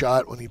great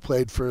shot when he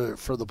played for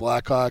the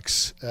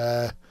Blackhawks.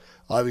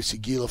 Obviously,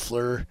 Guy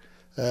Lafleur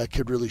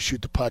could really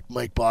shoot the puck.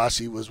 Mike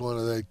Bossy was one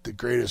of the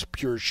greatest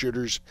pure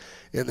shooters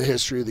in the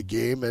history of the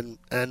game.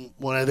 And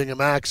when I think of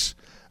Max,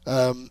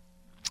 I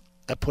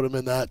put him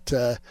in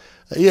that.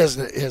 He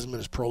hasn't been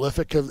as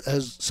prolific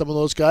as some of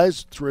those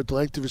guys throughout the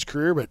length of his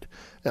career, but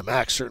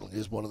Max certainly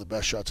is one of the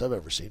best shots I've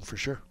ever seen, for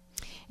sure.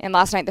 And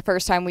last night, the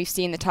first time we've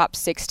seen the top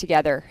six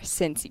together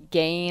since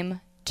Game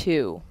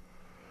 2.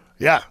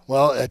 Yeah,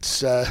 well,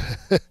 it's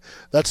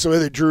that's the way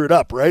they drew it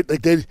up, right?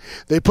 Like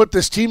they put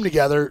this team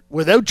together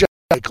without Jack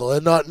Eichel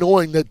and not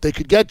knowing that they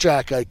could get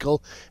Jack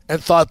Eichel,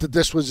 and thought that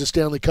this was a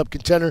Stanley Cup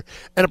contender,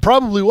 and it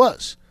probably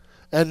was.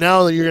 And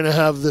now you're going to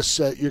have this,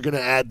 you're going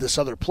to add this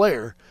other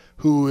player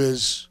who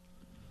is,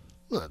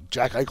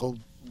 Jack Eichel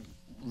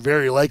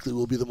very likely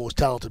will be the most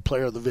talented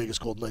player the Vegas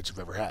Golden Knights have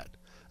ever had.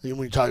 And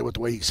when you talk about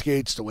the way he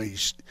skates, the way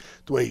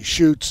he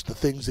shoots, the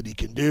things that he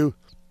can do,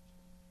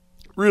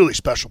 really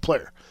special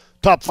player.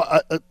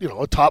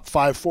 A top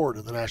 5 forward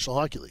in the National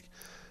Hockey League.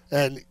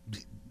 And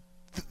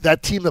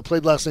that team that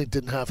played last night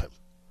didn't have him.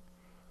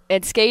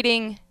 And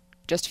skating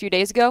just a few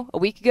days ago, a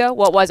week ago,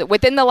 what was it?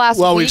 Within the last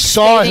week, we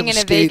saw skating him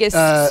in a Vegas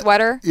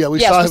sweater? Yeah, we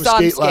saw him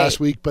skate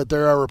last week, but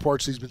there are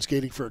reports he's been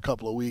skating for a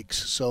couple of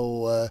weeks.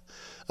 So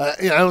I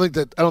don't think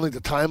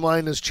the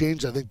timeline has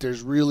changed. I think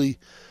there's really,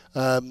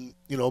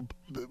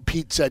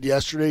 Pete said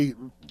yesterday,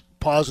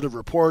 positive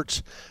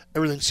reports.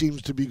 Everything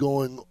seems to be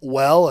going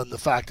well, and the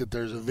fact that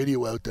there's a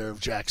video out there of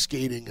Jack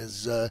skating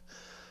is,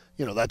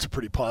 that's a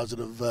pretty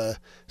positive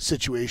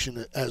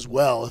situation as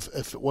well.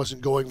 If it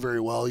wasn't going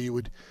very well, you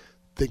would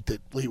think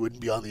that he wouldn't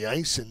be on the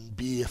ice, and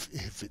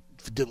if it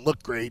didn't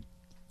look great,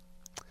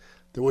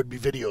 there wouldn't be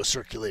video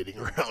circulating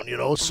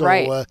around, So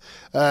right.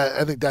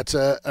 I think that's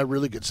a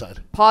really good sign.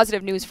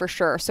 Positive news for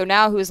sure. So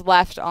now who's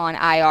left on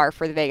IR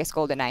for the Vegas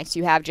Golden Knights?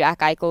 You have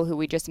Jack Eichel, who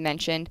we just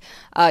mentioned.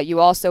 You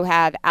also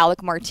have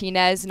Alec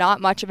Martinez.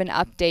 Not much of an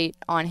update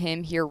on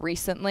him here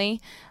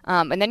recently.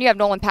 And then you have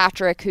Nolan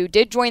Patrick, who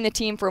did join the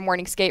team for a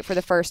morning skate for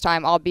the first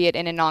time, albeit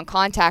in a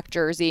non-contact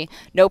jersey.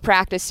 No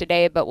practice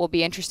today, but will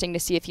be interesting to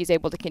see if he's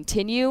able to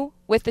continue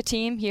with the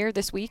team here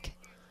this week.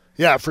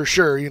 Yeah, for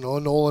sure.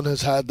 Nolan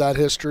has had that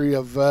history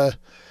of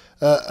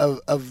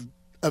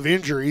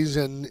injuries,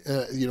 and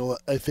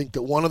I think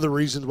that one of the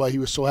reasons why he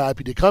was so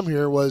happy to come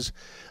here was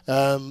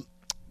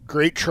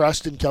great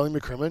trust in Kelly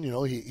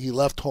McCrimmon. He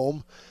left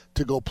home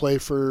to go play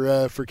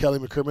for Kelly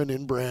McCrimmon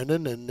in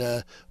Brandon, and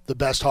the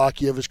best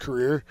hockey of his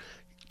career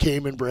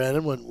came in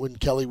Brandon when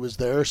Kelly was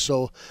there.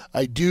 So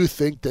I do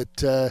think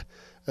that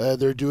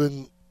they're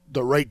doing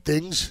the right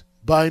things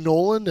by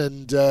Nolan,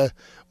 and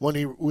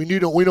we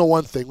know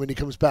one thing: when he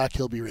comes back,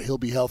 he'll be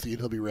healthy and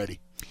he'll be ready.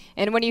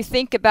 And when you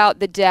think about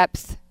the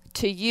depth,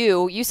 to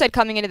you said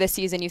coming into this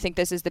season, you think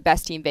this is the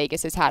best team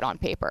Vegas has had on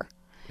paper.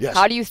 Yes.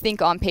 How do you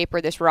think on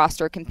paper this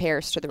roster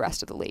compares to the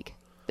rest of the league?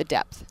 The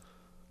depth.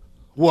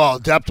 Well,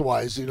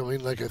 depth-wise,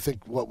 I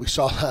think what we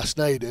saw last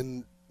night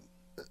and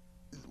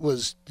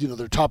was,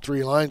 their top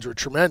three lines were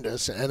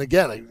tremendous. And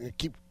again, I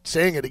keep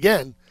saying it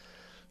again,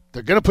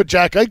 they're going to put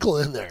Jack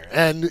Eichel in there.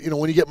 And,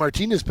 when you get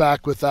Martinez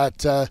back with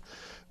that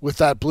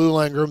blue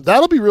line room,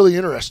 that'll be really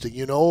interesting.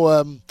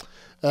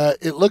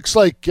 It looks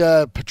like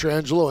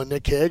Pietrangelo and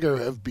Nick Hague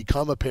have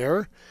become a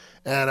pair.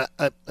 And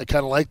I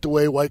kind of like the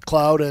way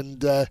Whitecloud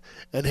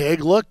and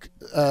Hague look.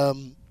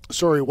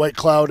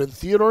 Whitecloud and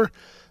Theodore.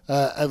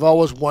 I've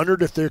always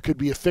wondered if there could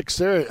be a fit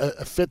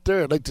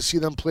there. I'd like to see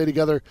them play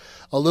together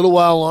a little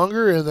while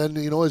longer. And then,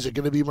 is it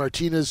going to be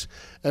Martinez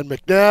and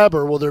McNabb,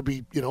 or will there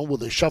be, will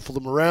they shuffle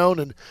them around?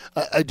 And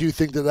I do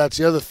think that that's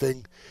the other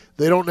thing.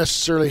 They don't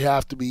necessarily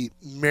have to be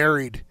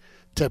married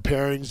to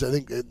pairings. I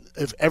think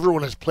if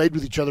everyone has played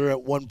with each other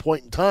at one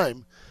point in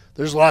time,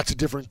 there's lots of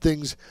different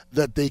things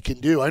that they can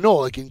do. I know,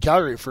 like in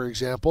Calgary, for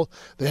example,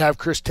 they have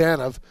Chris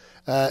Tanev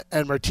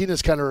and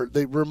Martinez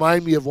they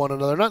remind me of one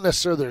another. Not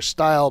necessarily their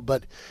style,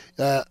 but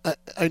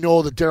I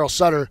know that Daryl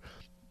Sutter,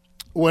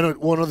 when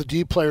one of the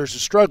D players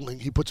is struggling,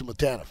 he puts him with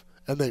Tanev,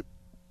 and they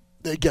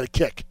get a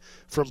kick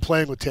from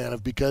playing with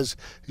Tanev because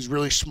he's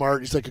really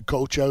smart. He's like a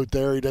coach out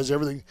there. He does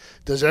everything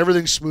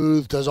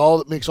smooth,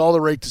 makes all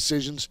the right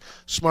decisions.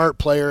 Smart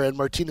player, and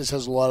Martinez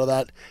has a lot of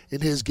that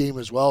in his game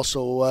as well.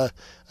 So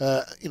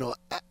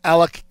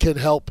Alec can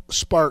help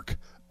spark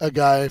a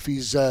guy if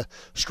he's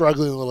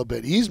struggling a little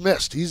bit. He's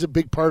missed. He's a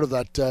big part of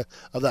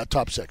that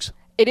top six.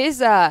 It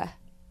is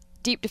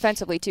deep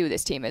defensively too.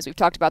 This team is. We've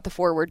talked about the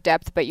forward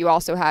depth, but you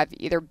also have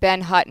either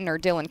Ben Hutton or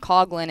Dylan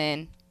Coghlan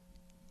in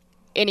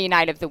any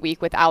night of the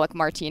week with Alec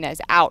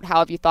Martinez out. How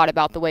have you thought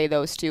about the way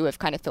those two have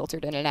kind of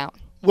filtered in and out?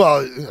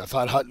 Well, I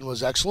thought Hutton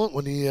was excellent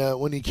when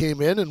he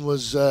came in and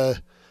was was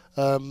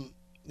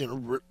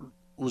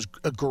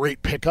a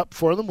great pickup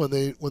for them when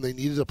they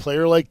needed a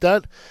player like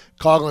that.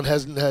 Coghlan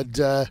hasn't had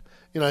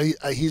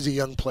he's a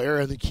young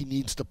player. I think he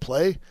needs to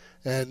play,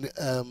 and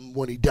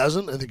when he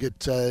doesn't, I think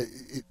it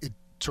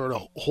sort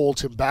of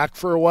holds him back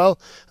for a while.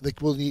 I think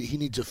he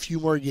needs a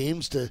few more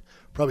games to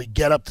probably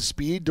get up to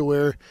speed to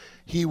where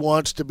he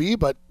wants to be,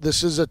 but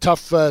this is a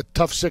tough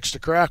six to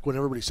crack when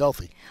everybody's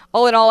healthy.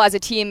 All in all, as a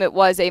team, it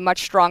was a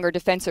much stronger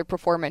defensive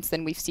performance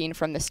than we've seen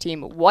from this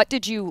team. What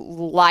did you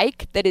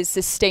like that is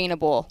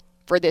sustainable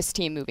for this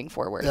team moving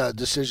forward?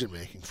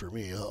 Decision-making for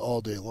me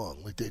all day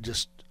long. Like they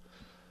just,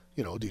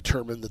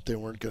 determined that they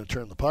weren't going to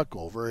turn the puck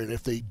over, and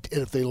if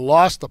they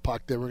lost the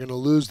puck, they were going to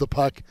lose the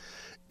puck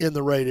in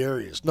the right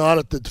areas, not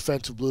at the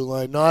defensive blue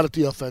line, not at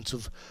the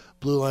offensive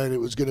blue line. It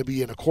was going to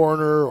be in a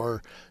corner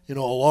or,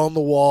 along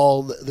the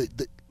wall.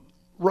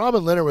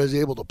 Robin Leonard was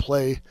able to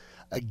play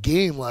a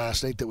game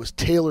last night that was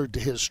tailored to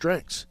his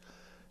strengths.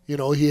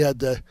 He had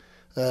to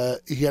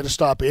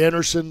stop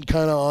Anderson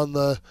kind of on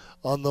the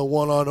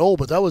 1-on-0,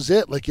 but that was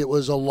it. Like it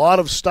was a lot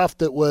of stuff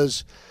that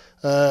was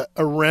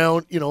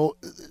around,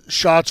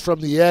 shots from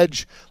the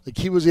edge. Like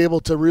he was able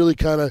to really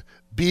kind of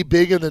be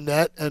big in the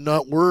net and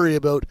not worry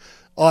about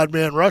odd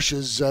man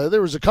rushes.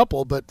 There was a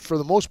couple, but for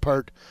the most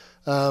part,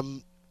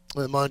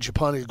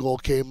 Mangiapane's goal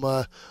came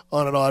on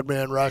an odd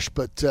man rush.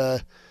 But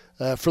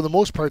for the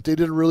most part, they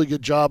did a really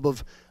good job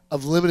of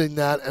limiting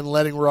that and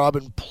letting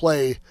Robin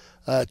play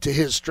to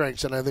his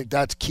strengths, and I think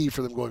that's key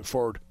for them going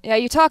forward. Yeah,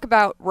 you talk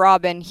about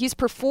Robin. He's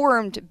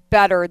performed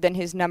better than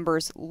his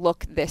numbers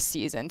look this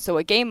season. So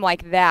a game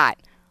like that,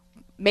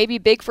 maybe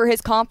big for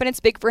his confidence,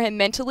 big for him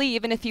mentally,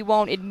 even if he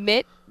won't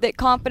admit that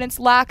confidence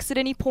lacks at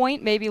any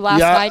point. Maybe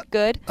last night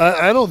good.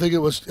 I don't think it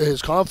was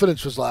his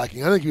confidence was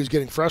lacking. I think he was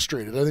getting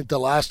frustrated. I think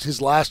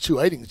his last two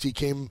outings, he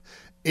came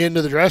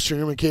into the dressing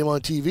room and came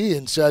on TV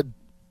and said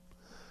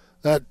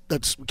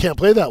that's we can't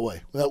play that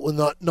way. That was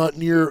not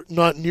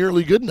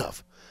nearly good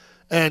enough.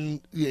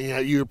 And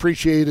you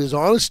appreciate his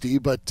honesty,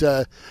 but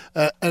and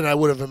I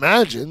would have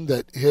imagined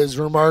that his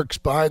remarks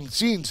behind the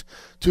scenes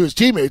to his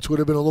teammates would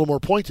have been a little more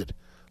pointed.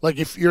 Like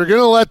if you're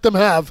going to let them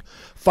have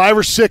 5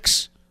 or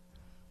 6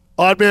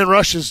 odd man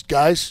rushes,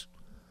 guys,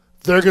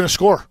 they're going to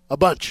score a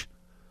bunch.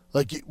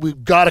 Like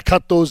we've got to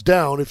cut those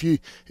down.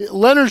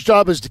 Leonard's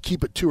job is to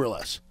keep it 2 or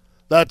less.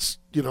 That's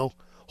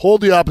hold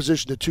the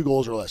opposition to 2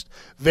 goals or less.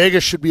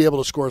 Vegas should be able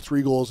to score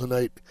 3 goals a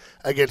night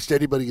against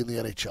anybody in the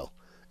NHL.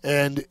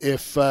 And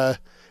if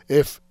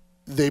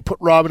they put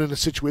Robin in a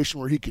situation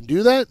where he can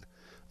do that,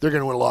 they're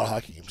going to win a lot of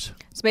hockey games.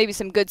 So maybe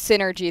some good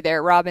synergy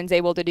there. Robin's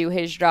able to do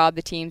his job.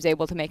 The team's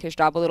able to make his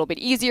job a little bit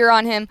easier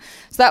on him.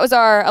 So that was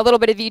a little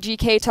bit of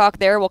VGK talk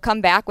there. We'll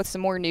come back with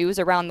some more news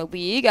around the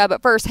league.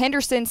 But first,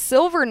 Henderson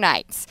Silver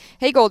Knights.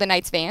 Hey, Golden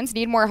Knights fans,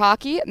 need more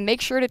hockey?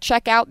 Make sure to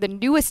check out the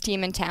newest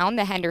team in town,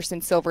 the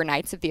Henderson Silver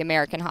Knights of the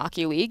American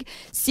Hockey League.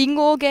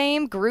 Single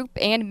game, group,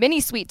 and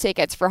mini suite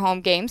tickets for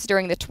home games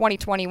during the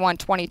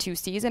 2021-22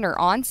 season are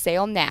on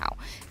sale now.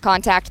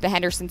 Contact the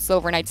Henderson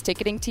Silver Knights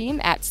ticketing team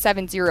at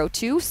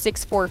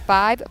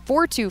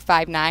 702-645-4259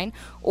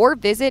 or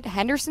visit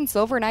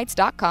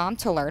hendersonsilverknights.com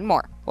to learn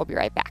more. We'll be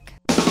right back.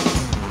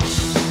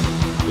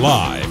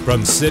 Live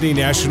from City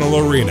National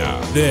Arena,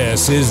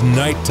 this is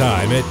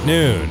Nighttime at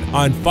Noon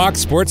on Fox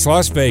Sports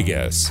Las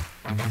Vegas.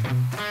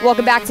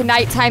 Welcome back to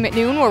Nighttime at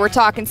Noon, where we're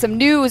talking some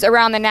news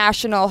around the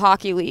National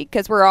Hockey League,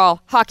 because we're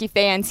all hockey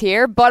fans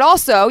here. But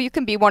also, you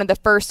can be one of the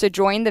first to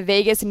join the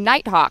Vegas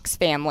Nighthawks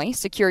family.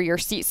 Secure your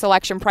seat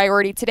selection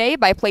priority today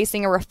by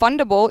placing a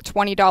refundable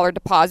 $20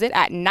 deposit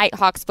at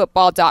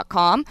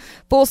nighthawksfootball.com.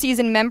 Full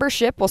season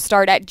membership will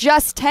start at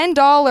just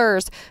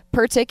 $10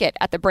 per ticket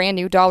at the brand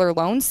new Dollar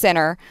Loan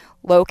Center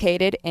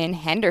located in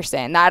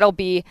Henderson. That'll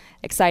be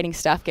exciting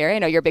stuff, Gary. I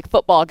know you're a big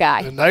football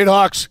guy. The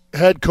Nighthawks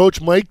head coach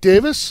Mike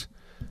Davis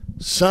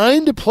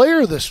signed a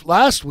player this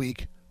last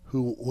week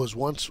who was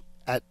once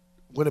at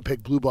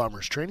Winnipeg Blue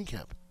Bombers training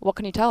camp. What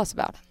can you tell us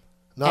about him?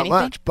 Not Anything?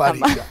 much, but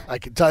I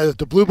can tell you that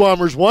the Blue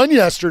Bombers won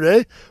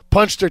yesterday,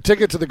 punched their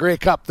ticket to the Grey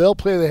Cup. They'll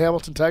play the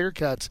Hamilton Tiger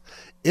Cats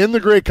in the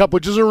Grey Cup,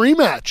 which is a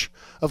rematch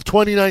of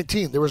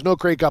 2019. There was no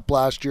Grey Cup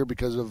last year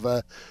because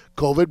of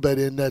COVID, but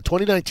in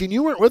 2019,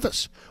 you weren't with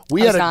us.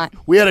 We had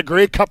a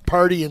Grey Cup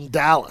party in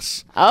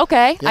Dallas.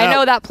 Okay, yeah. I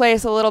know that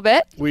place a little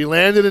bit. We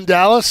landed in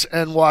Dallas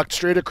and walked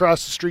straight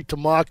across the street to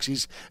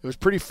Moxie's. It was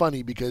pretty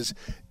funny because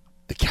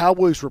the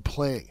Cowboys were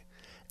playing.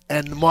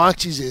 And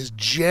Moxie's is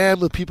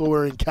jammed with people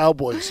wearing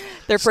Cowboys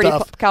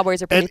stuff.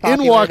 Cowboys are pretty popular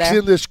And in walks there.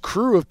 in this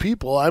crew of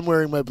people. I'm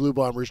wearing my Blue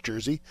Bombers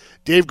jersey.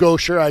 Dave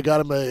Gosher, I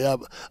got him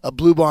a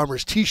Blue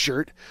Bombers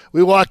T-shirt.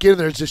 We walk in,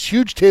 there's this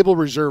huge table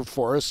reserved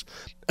for us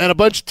and a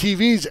bunch of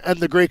TVs, and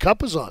the Grey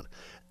Cup is on.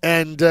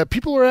 And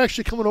people were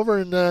actually coming over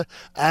and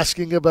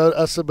asking about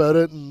us about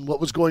it and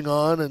what was going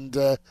on. And,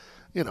 no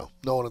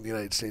one in the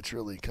United States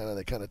really kind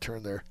of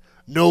turned their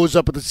nose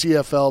up at the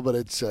CFL, but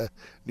it's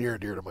near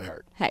and dear to my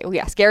heart. Hey, well,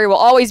 yes, Gary will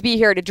always be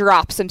here to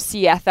drop some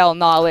CFL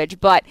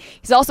knowledge, but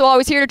he's also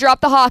always here to drop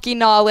the hockey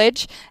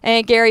knowledge.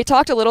 And Gary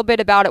talked a little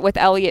bit about it with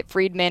Elliot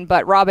Friedman,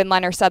 but Robin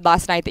Lehner said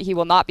last night that he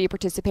will not be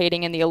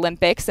participating in the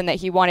Olympics and that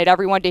he wanted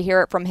everyone to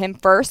hear it from him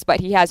first, but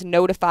he has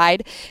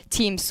notified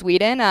Team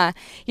Sweden. I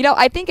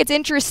think it's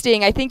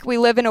interesting. I think we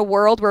live in a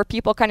world where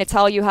people kind of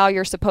tell you how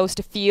you're supposed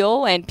to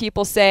feel, and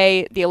people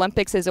say the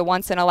Olympics is a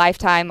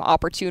once-in-a-lifetime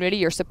opportunity.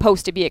 You're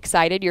supposed to be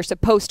excited. You're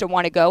supposed to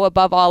want to go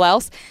above all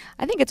else.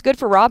 I think it's good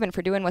for Robin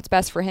for doing what's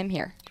best for him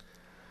here.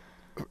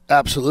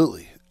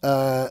 Absolutely.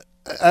 A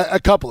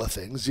couple of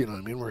things, you know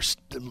what I mean?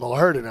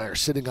 Millard and I are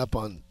sitting up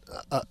on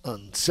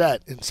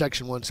set in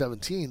section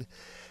 117,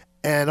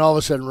 and all of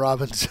a sudden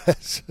Robin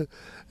says,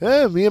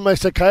 me and my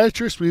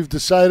psychiatrist, we've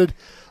decided,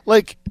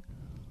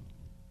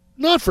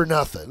 not for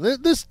nothing.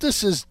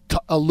 This is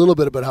a little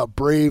bit about how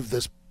brave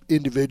this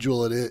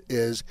individual it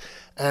is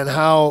and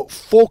how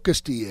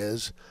focused he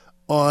is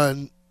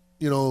on,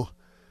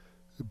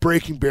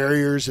 breaking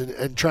barriers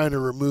and trying to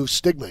remove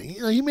stigma.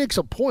 He makes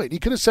a point. He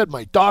could have said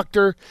my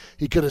doctor.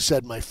 He could have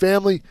said my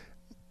family.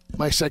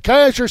 My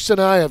psychiatrist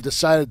and I have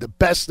decided the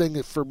best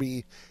thing for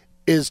me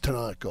is to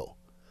not go.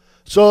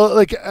 So,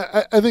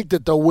 I think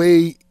that the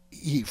way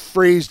he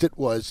phrased it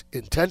was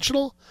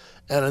intentional,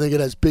 and I think it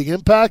has big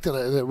impact, and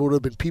there would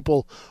have been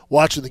people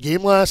watching the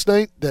game last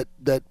night that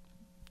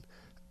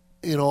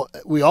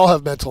we all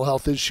have mental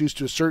health issues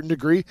to a certain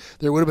degree.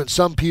 There would have been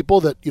some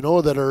people that,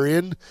 that are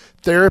in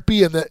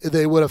therapy and that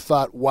they would have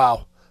thought,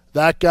 wow,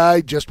 that guy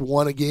just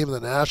won a game in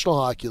the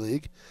National Hockey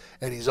League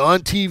and he's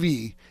on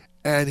TV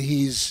and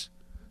he's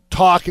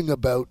talking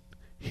about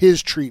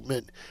his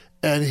treatment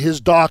and his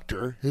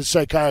doctor, his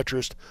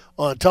psychiatrist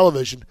on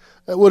television.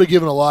 That would have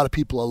given a lot of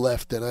people a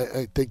lift. And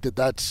I think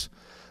that's,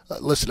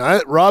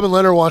 Robin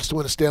Lehner wants to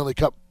win a Stanley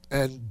Cup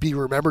and be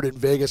remembered in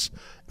Vegas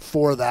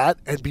for that,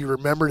 and be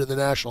remembered in the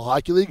National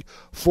Hockey League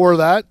for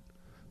that.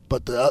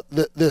 But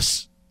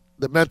the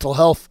mental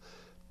health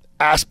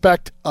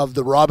aspect of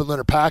the Robin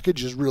Lehner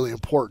package is really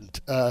important.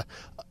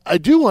 I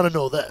do want to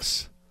know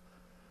this: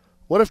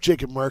 what if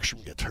Jacob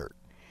Markstrom gets hurt?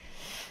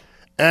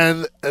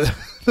 And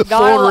the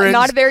phone rings,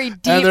 not a very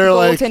deep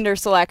goaltender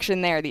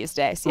selection there these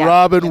days. Yeah.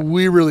 Robin,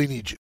 we really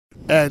need you,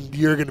 and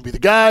you're going to be the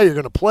guy. You're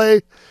going to play.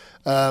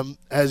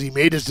 Has he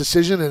made his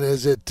decision, and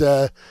is it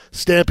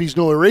Stampy's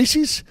no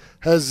erases?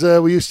 As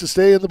we used to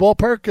stay in the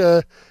ballpark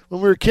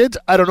when we were kids?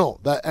 I don't know.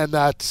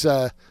 That's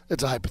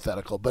it's a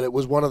hypothetical, but it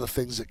was one of the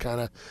things that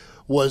kind of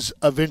was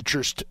of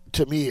interest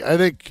to me. I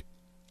think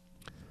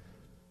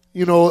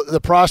the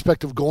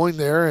prospect of going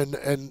there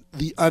and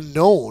the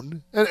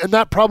unknown, and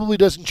that probably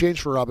doesn't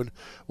change for Robin,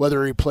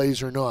 whether he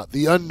plays or not.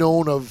 The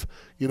unknown of,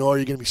 are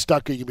you going to be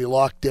stuck? Are you going to be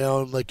locked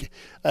down? Like,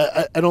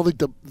 I don't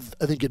think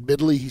I think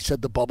admittedly he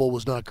said the bubble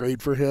was not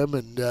great for him,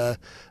 and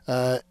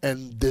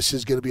this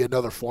is going to be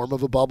another form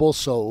of a bubble.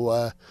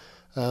 So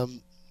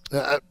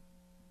I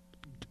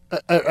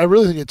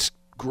really think it's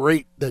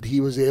great that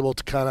he was able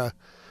to kind of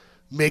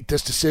make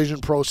this decision,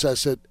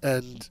 process it,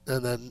 and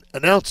then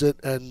announce it.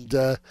 And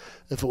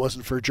if it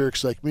wasn't for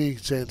jerks like me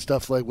saying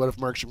stuff like, "What if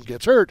Markstrom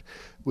gets hurt?"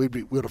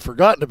 we'd have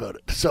forgotten about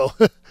it. So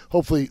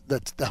hopefully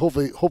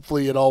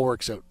it all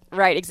works out.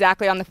 Right,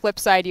 exactly. On the flip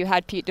side, you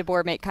had Pete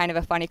DeBoer make kind of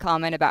a funny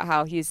comment about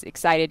how he's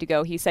excited to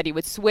go. He said he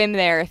would swim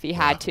there if he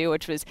had to,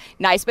 which was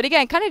nice. But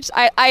again, kind of just,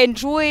 I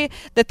enjoy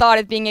the thought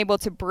of being able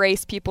to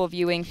brace people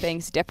viewing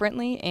things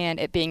differently and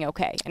it being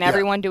okay. And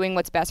everyone doing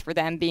what's best for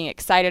them, being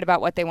excited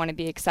about what they want to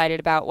be excited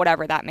about,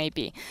 whatever that may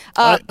be.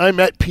 I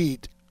met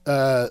Pete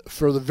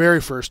for the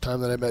very first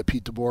time that I met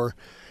Pete DeBoer.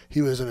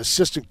 He was an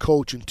assistant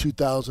coach in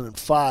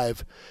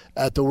 2005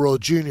 at the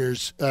World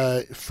Juniors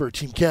for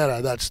Team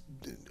Canada. That's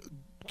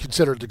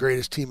considered the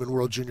greatest team in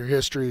World Junior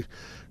history.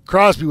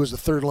 Crosby was the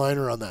third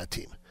liner on that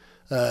team.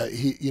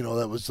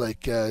 That was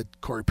like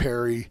Corey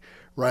Perry,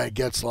 Ryan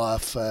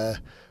Getzlaf,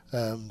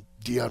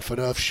 Dion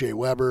Phaneuf, Shea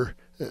Weber,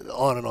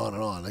 on and on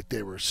and on. Like,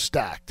 they were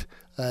stacked.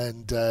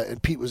 And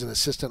Pete was an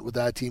assistant with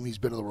that team. He's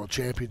been to the World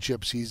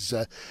Championships. He's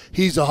a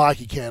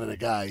Hockey Canada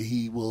guy.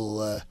 He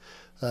will.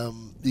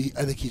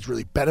 I think he's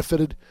really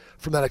benefited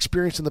from that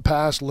experience in the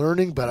past,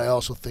 learning. But I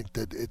also think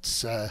that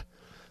it's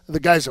the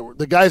guys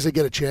that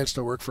get a chance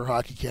to work for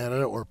Hockey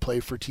Canada or play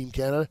for Team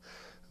Canada,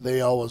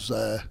 they always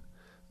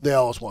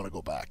want to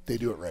go back. They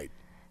do it right.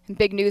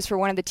 Big news for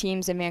one of the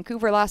teams in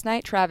Vancouver last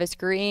night. Travis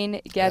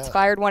Green gets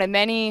fired. One of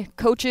many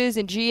coaches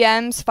and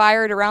GMs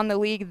fired around the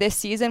league this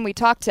season. We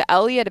talked to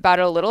Elliot about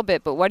it a little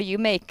bit, but what do you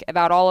make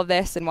about all of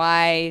this and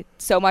why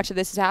so much of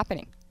this is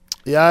happening?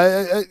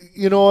 Yeah,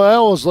 I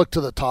always look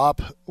to the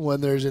top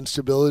when there's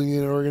instability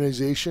in an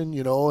organization,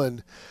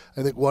 and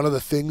I think one of the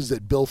things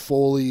that Bill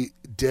Foley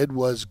did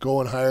was go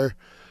and hire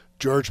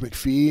George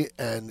McPhee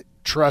and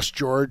trust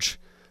George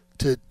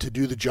to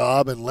do the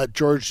job and let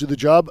George do the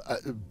job.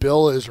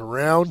 Bill is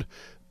around.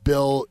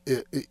 Bill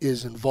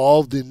is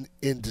involved in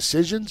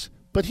decisions,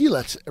 but he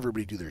lets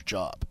everybody do their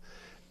job.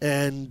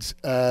 And,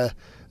 the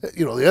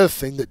other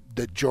thing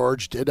that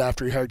George did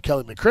after he hired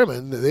Kelly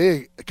McCrimmon,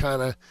 they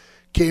kind of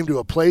came to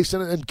a place,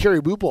 and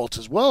Kerry Buboltz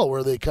as well,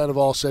 where they kind of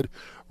all said,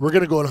 we're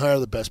going to go and hire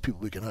the best people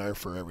we can hire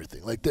for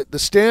everything. Like, the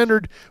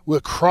standard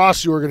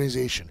across the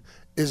organization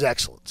is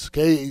excellence.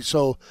 Okay,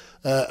 so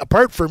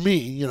apart from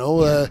me,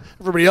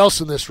 everybody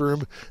else in this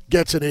room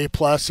gets an A+.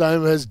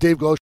 I'm, as Dave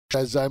Gauche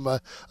says, I'm a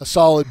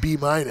solid B-.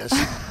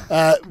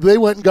 They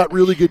went and got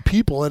really good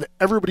people, and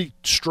everybody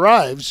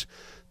strives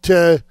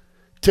to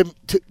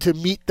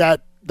meet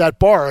that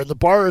bar, and the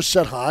bar is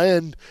set high,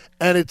 and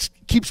it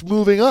keeps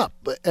moving up.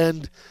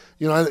 And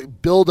I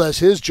think Bill does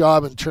his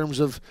job in terms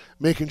of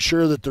making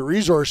sure that the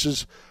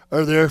resources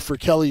are there for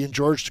Kelly and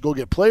George to go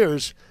get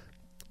players.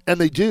 And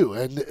they do,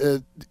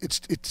 and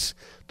it's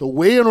the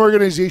way an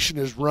organization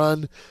is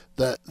run,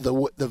 the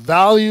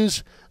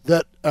values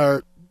that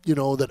are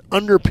that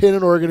underpin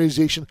an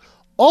organization,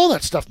 all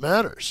that stuff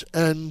matters.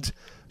 And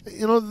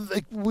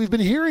like we've been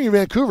hearing in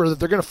Vancouver that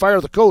they're going to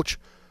fire the coach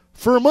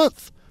for a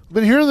month. We've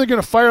been hearing they're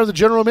going to fire the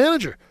general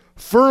manager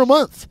for a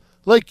month.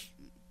 Like,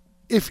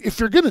 if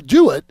you're going to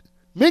do it,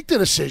 make the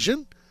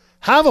decision,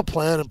 have a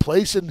plan in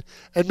place, and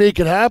make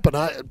it happen.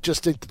 I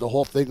just think that the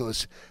whole thing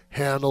was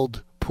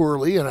handled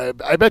poorly,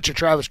 and I bet you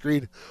Travis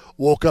Green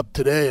woke up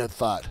today and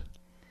thought,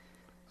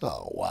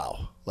 oh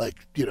wow,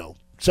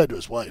 said to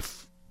his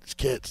wife, his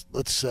kids,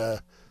 let's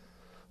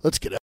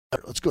get out,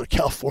 let's go to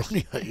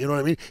California. You know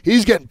what I mean?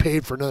 He's getting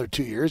paid for another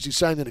 2 years. He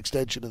signed an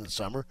extension in the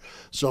summer,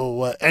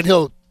 so and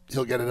he'll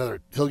get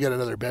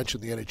another bench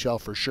in the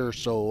NHL for sure.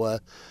 So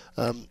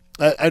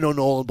I know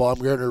Nolan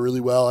Baumgartner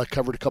really well. I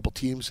covered a couple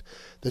teams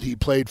that he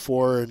played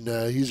for, and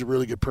he's a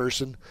really good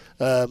person.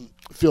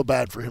 Feel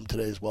bad for him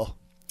today as well.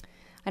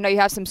 I know you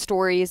have some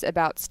stories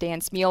about Stan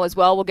Smyl as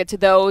well. We'll get to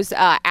those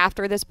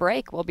after this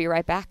break. We'll be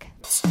right back.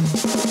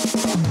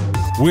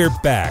 We're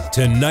back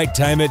to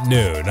Nighttime at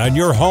Noon on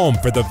your home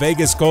for the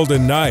Vegas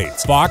Golden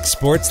Knights, Fox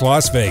Sports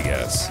Las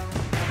Vegas.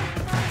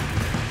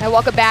 And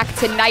welcome back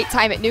to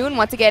Nighttime at Noon.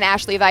 Once again,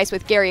 Ashley Weiss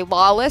with Gary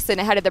Lawless.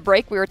 And ahead of the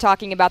break, we were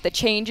talking about the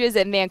changes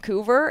in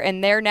Vancouver,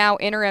 and they're now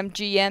interim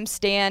GM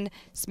Stan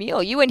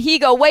Smyl. You and he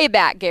go way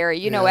back, Gary.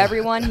 You know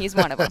everyone. He's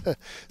one of them.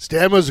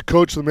 Stan was a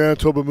coach of the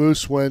Manitoba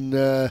Moose when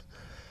I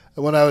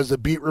was the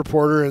beat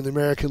reporter in the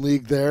American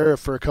League there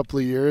for a couple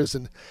of years.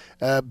 And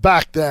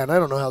back then, I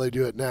don't know how they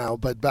do it now,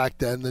 but back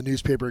then the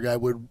newspaper guy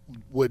would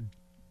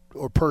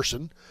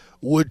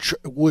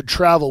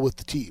travel with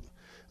the team.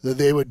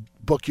 They would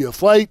book you a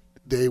flight.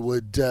 They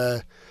would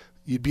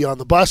you'd be on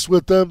the bus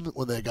with them.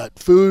 When they got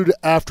food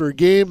after a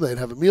game, they'd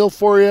have a meal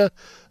for you.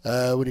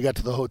 When you got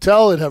to the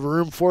hotel, they'd have a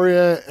room for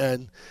you,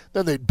 and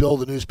then they'd bill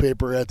the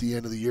newspaper at the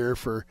end of the year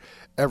for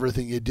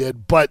everything you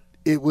did. But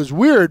it was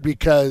weird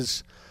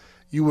because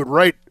you would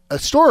write a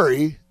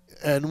story,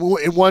 and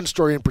in one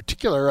story in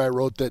particular, I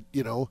wrote that,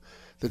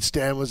 that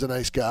Stan was a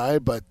nice guy,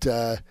 but,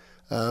 had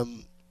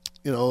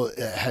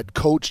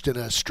coached in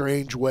a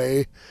strange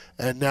way.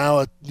 And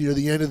now at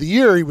the end of the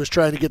year, he was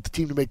trying to get the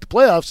team to make the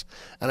playoffs,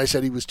 and I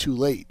said he was too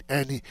late.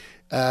 And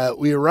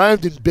we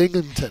arrived in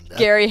Binghamton.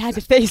 Gary had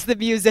to face the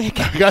music.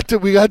 We got to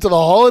the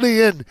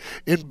Holiday Inn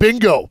in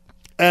Bingo.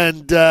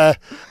 And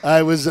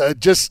I was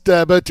just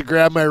about to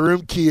grab my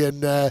room key,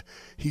 and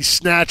he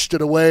snatched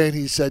it away, and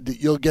he said,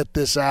 "You'll get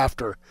this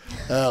after.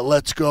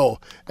 Let's go."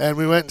 And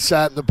we went and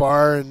sat in the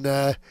bar,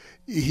 and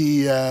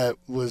he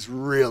was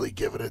really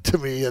giving it to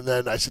me. And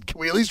then I said, "Can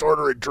we at least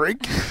order a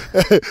drink?"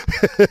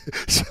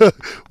 So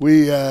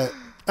we,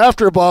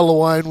 after a bottle of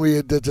wine, we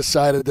had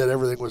decided that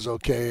everything was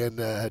okay and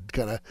had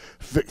kind of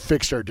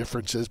fixed our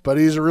differences. But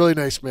he's a really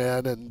nice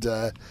man, and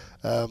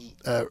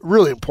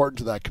really important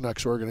to that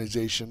Canucks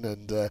organization,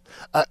 and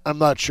I'm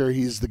not sure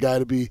he's the guy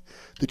to be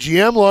the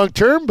GM long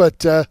term,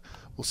 but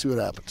we'll see what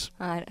happens.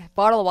 A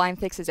bottle of wine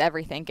fixes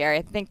everything, Gary.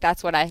 I think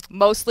that's what I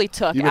mostly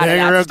took You've out been of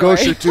hanging that around story.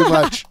 Gosher too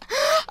much.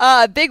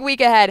 Big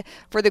week ahead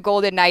for the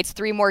Golden Knights.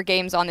 3 more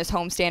games on this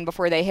homestand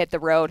before they hit the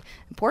road.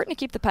 Important to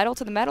keep the pedal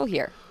to the metal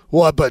here.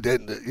 Well, but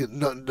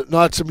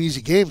not some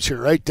easy games here,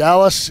 right?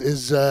 Dallas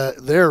is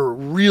they're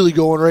really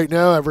going right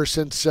now ever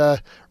since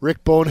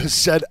Rick Bowen has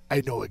said,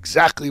 "I know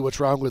exactly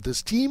what's wrong with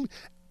this team,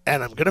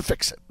 and I'm going to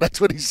fix it."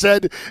 That's what he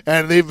said,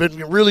 and they've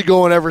been really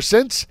going ever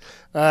since.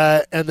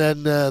 And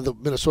then the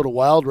Minnesota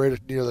Wild right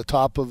near the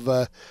top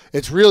of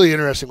it's really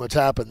interesting what's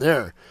happened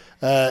there.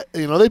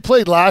 They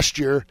played last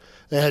year.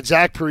 They had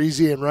Zach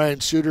Parise and Ryan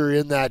Suter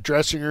in that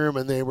dressing room,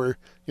 and they were,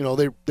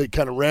 they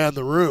kind of ran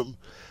the room.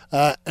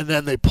 And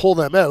then they pull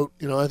them out.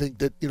 I think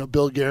that,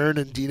 Bill Guerin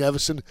and Dean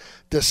Evison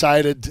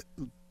decided,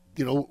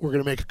 we're going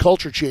to make a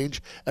culture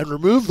change and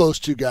remove those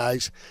 2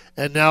 guys.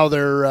 And now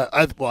they're,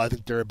 I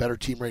think they're a better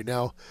team right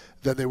now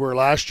than they were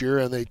last year.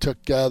 And they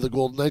took the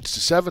Golden Knights to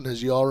 7,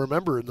 as you all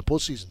remember, in the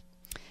postseason.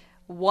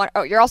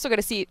 You're also going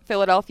to see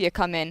Philadelphia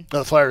come in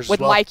the Flyers with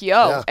as well. Mike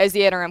Yeo as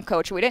the interim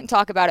coach. We didn't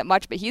talk about it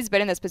much, but he's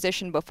been in this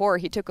position before.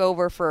 He took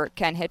over for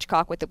Ken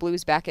Hitchcock with the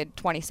Blues back in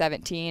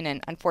 2017,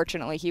 and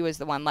unfortunately he was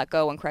the one let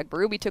go when Craig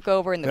Berube took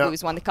over and the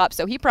Blues won the Cup,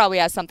 so he probably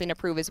has something to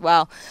prove as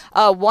well.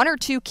 1 or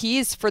 2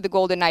 keys for the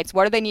Golden Knights.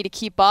 What do they need to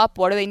keep up?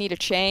 What do they need to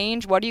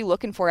change? What are you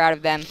looking for out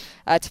of them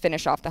to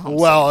finish off the home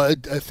season? Well, I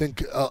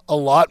think a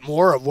lot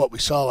more of what we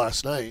saw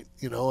last night,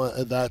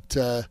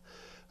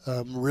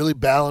 really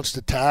balanced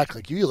attack.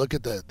 Like you look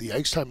at the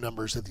ice time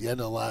numbers at the end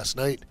of last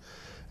night.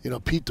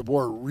 Pete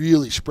DeBoer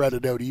really spread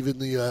it out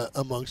evenly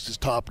amongst his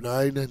top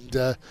 9,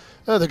 and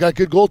they got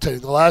good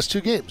goaltending the last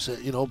 2 games.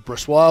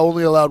 Brossoit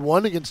only allowed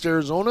 1 against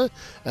Arizona,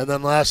 and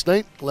then last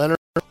night Leonard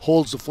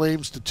holds the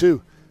Flames to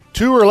 2.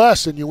 2 or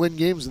less, and you win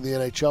games in the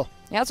NHL.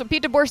 Yeah, so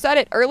Pete DeBoer said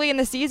it early in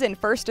the season,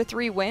 1st to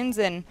 3 wins,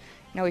 and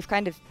we've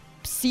kind of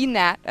seen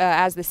that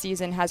as the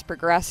season has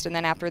progressed. And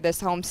then after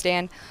this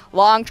homestand,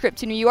 long trip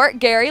to New York.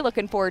 Gary,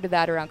 looking forward to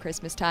that around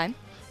Christmas time.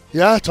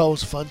 Yeah, it's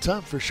always a fun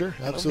time for sure.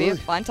 Absolutely. It'll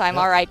be a fun time.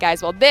 Yeah. All right,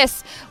 guys. Well,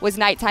 this was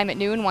Nighttime at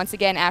Noon. Once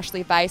again,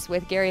 Ashley Weiss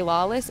with Gary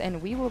Lawless,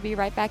 and we will be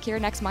right back here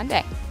next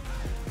Monday.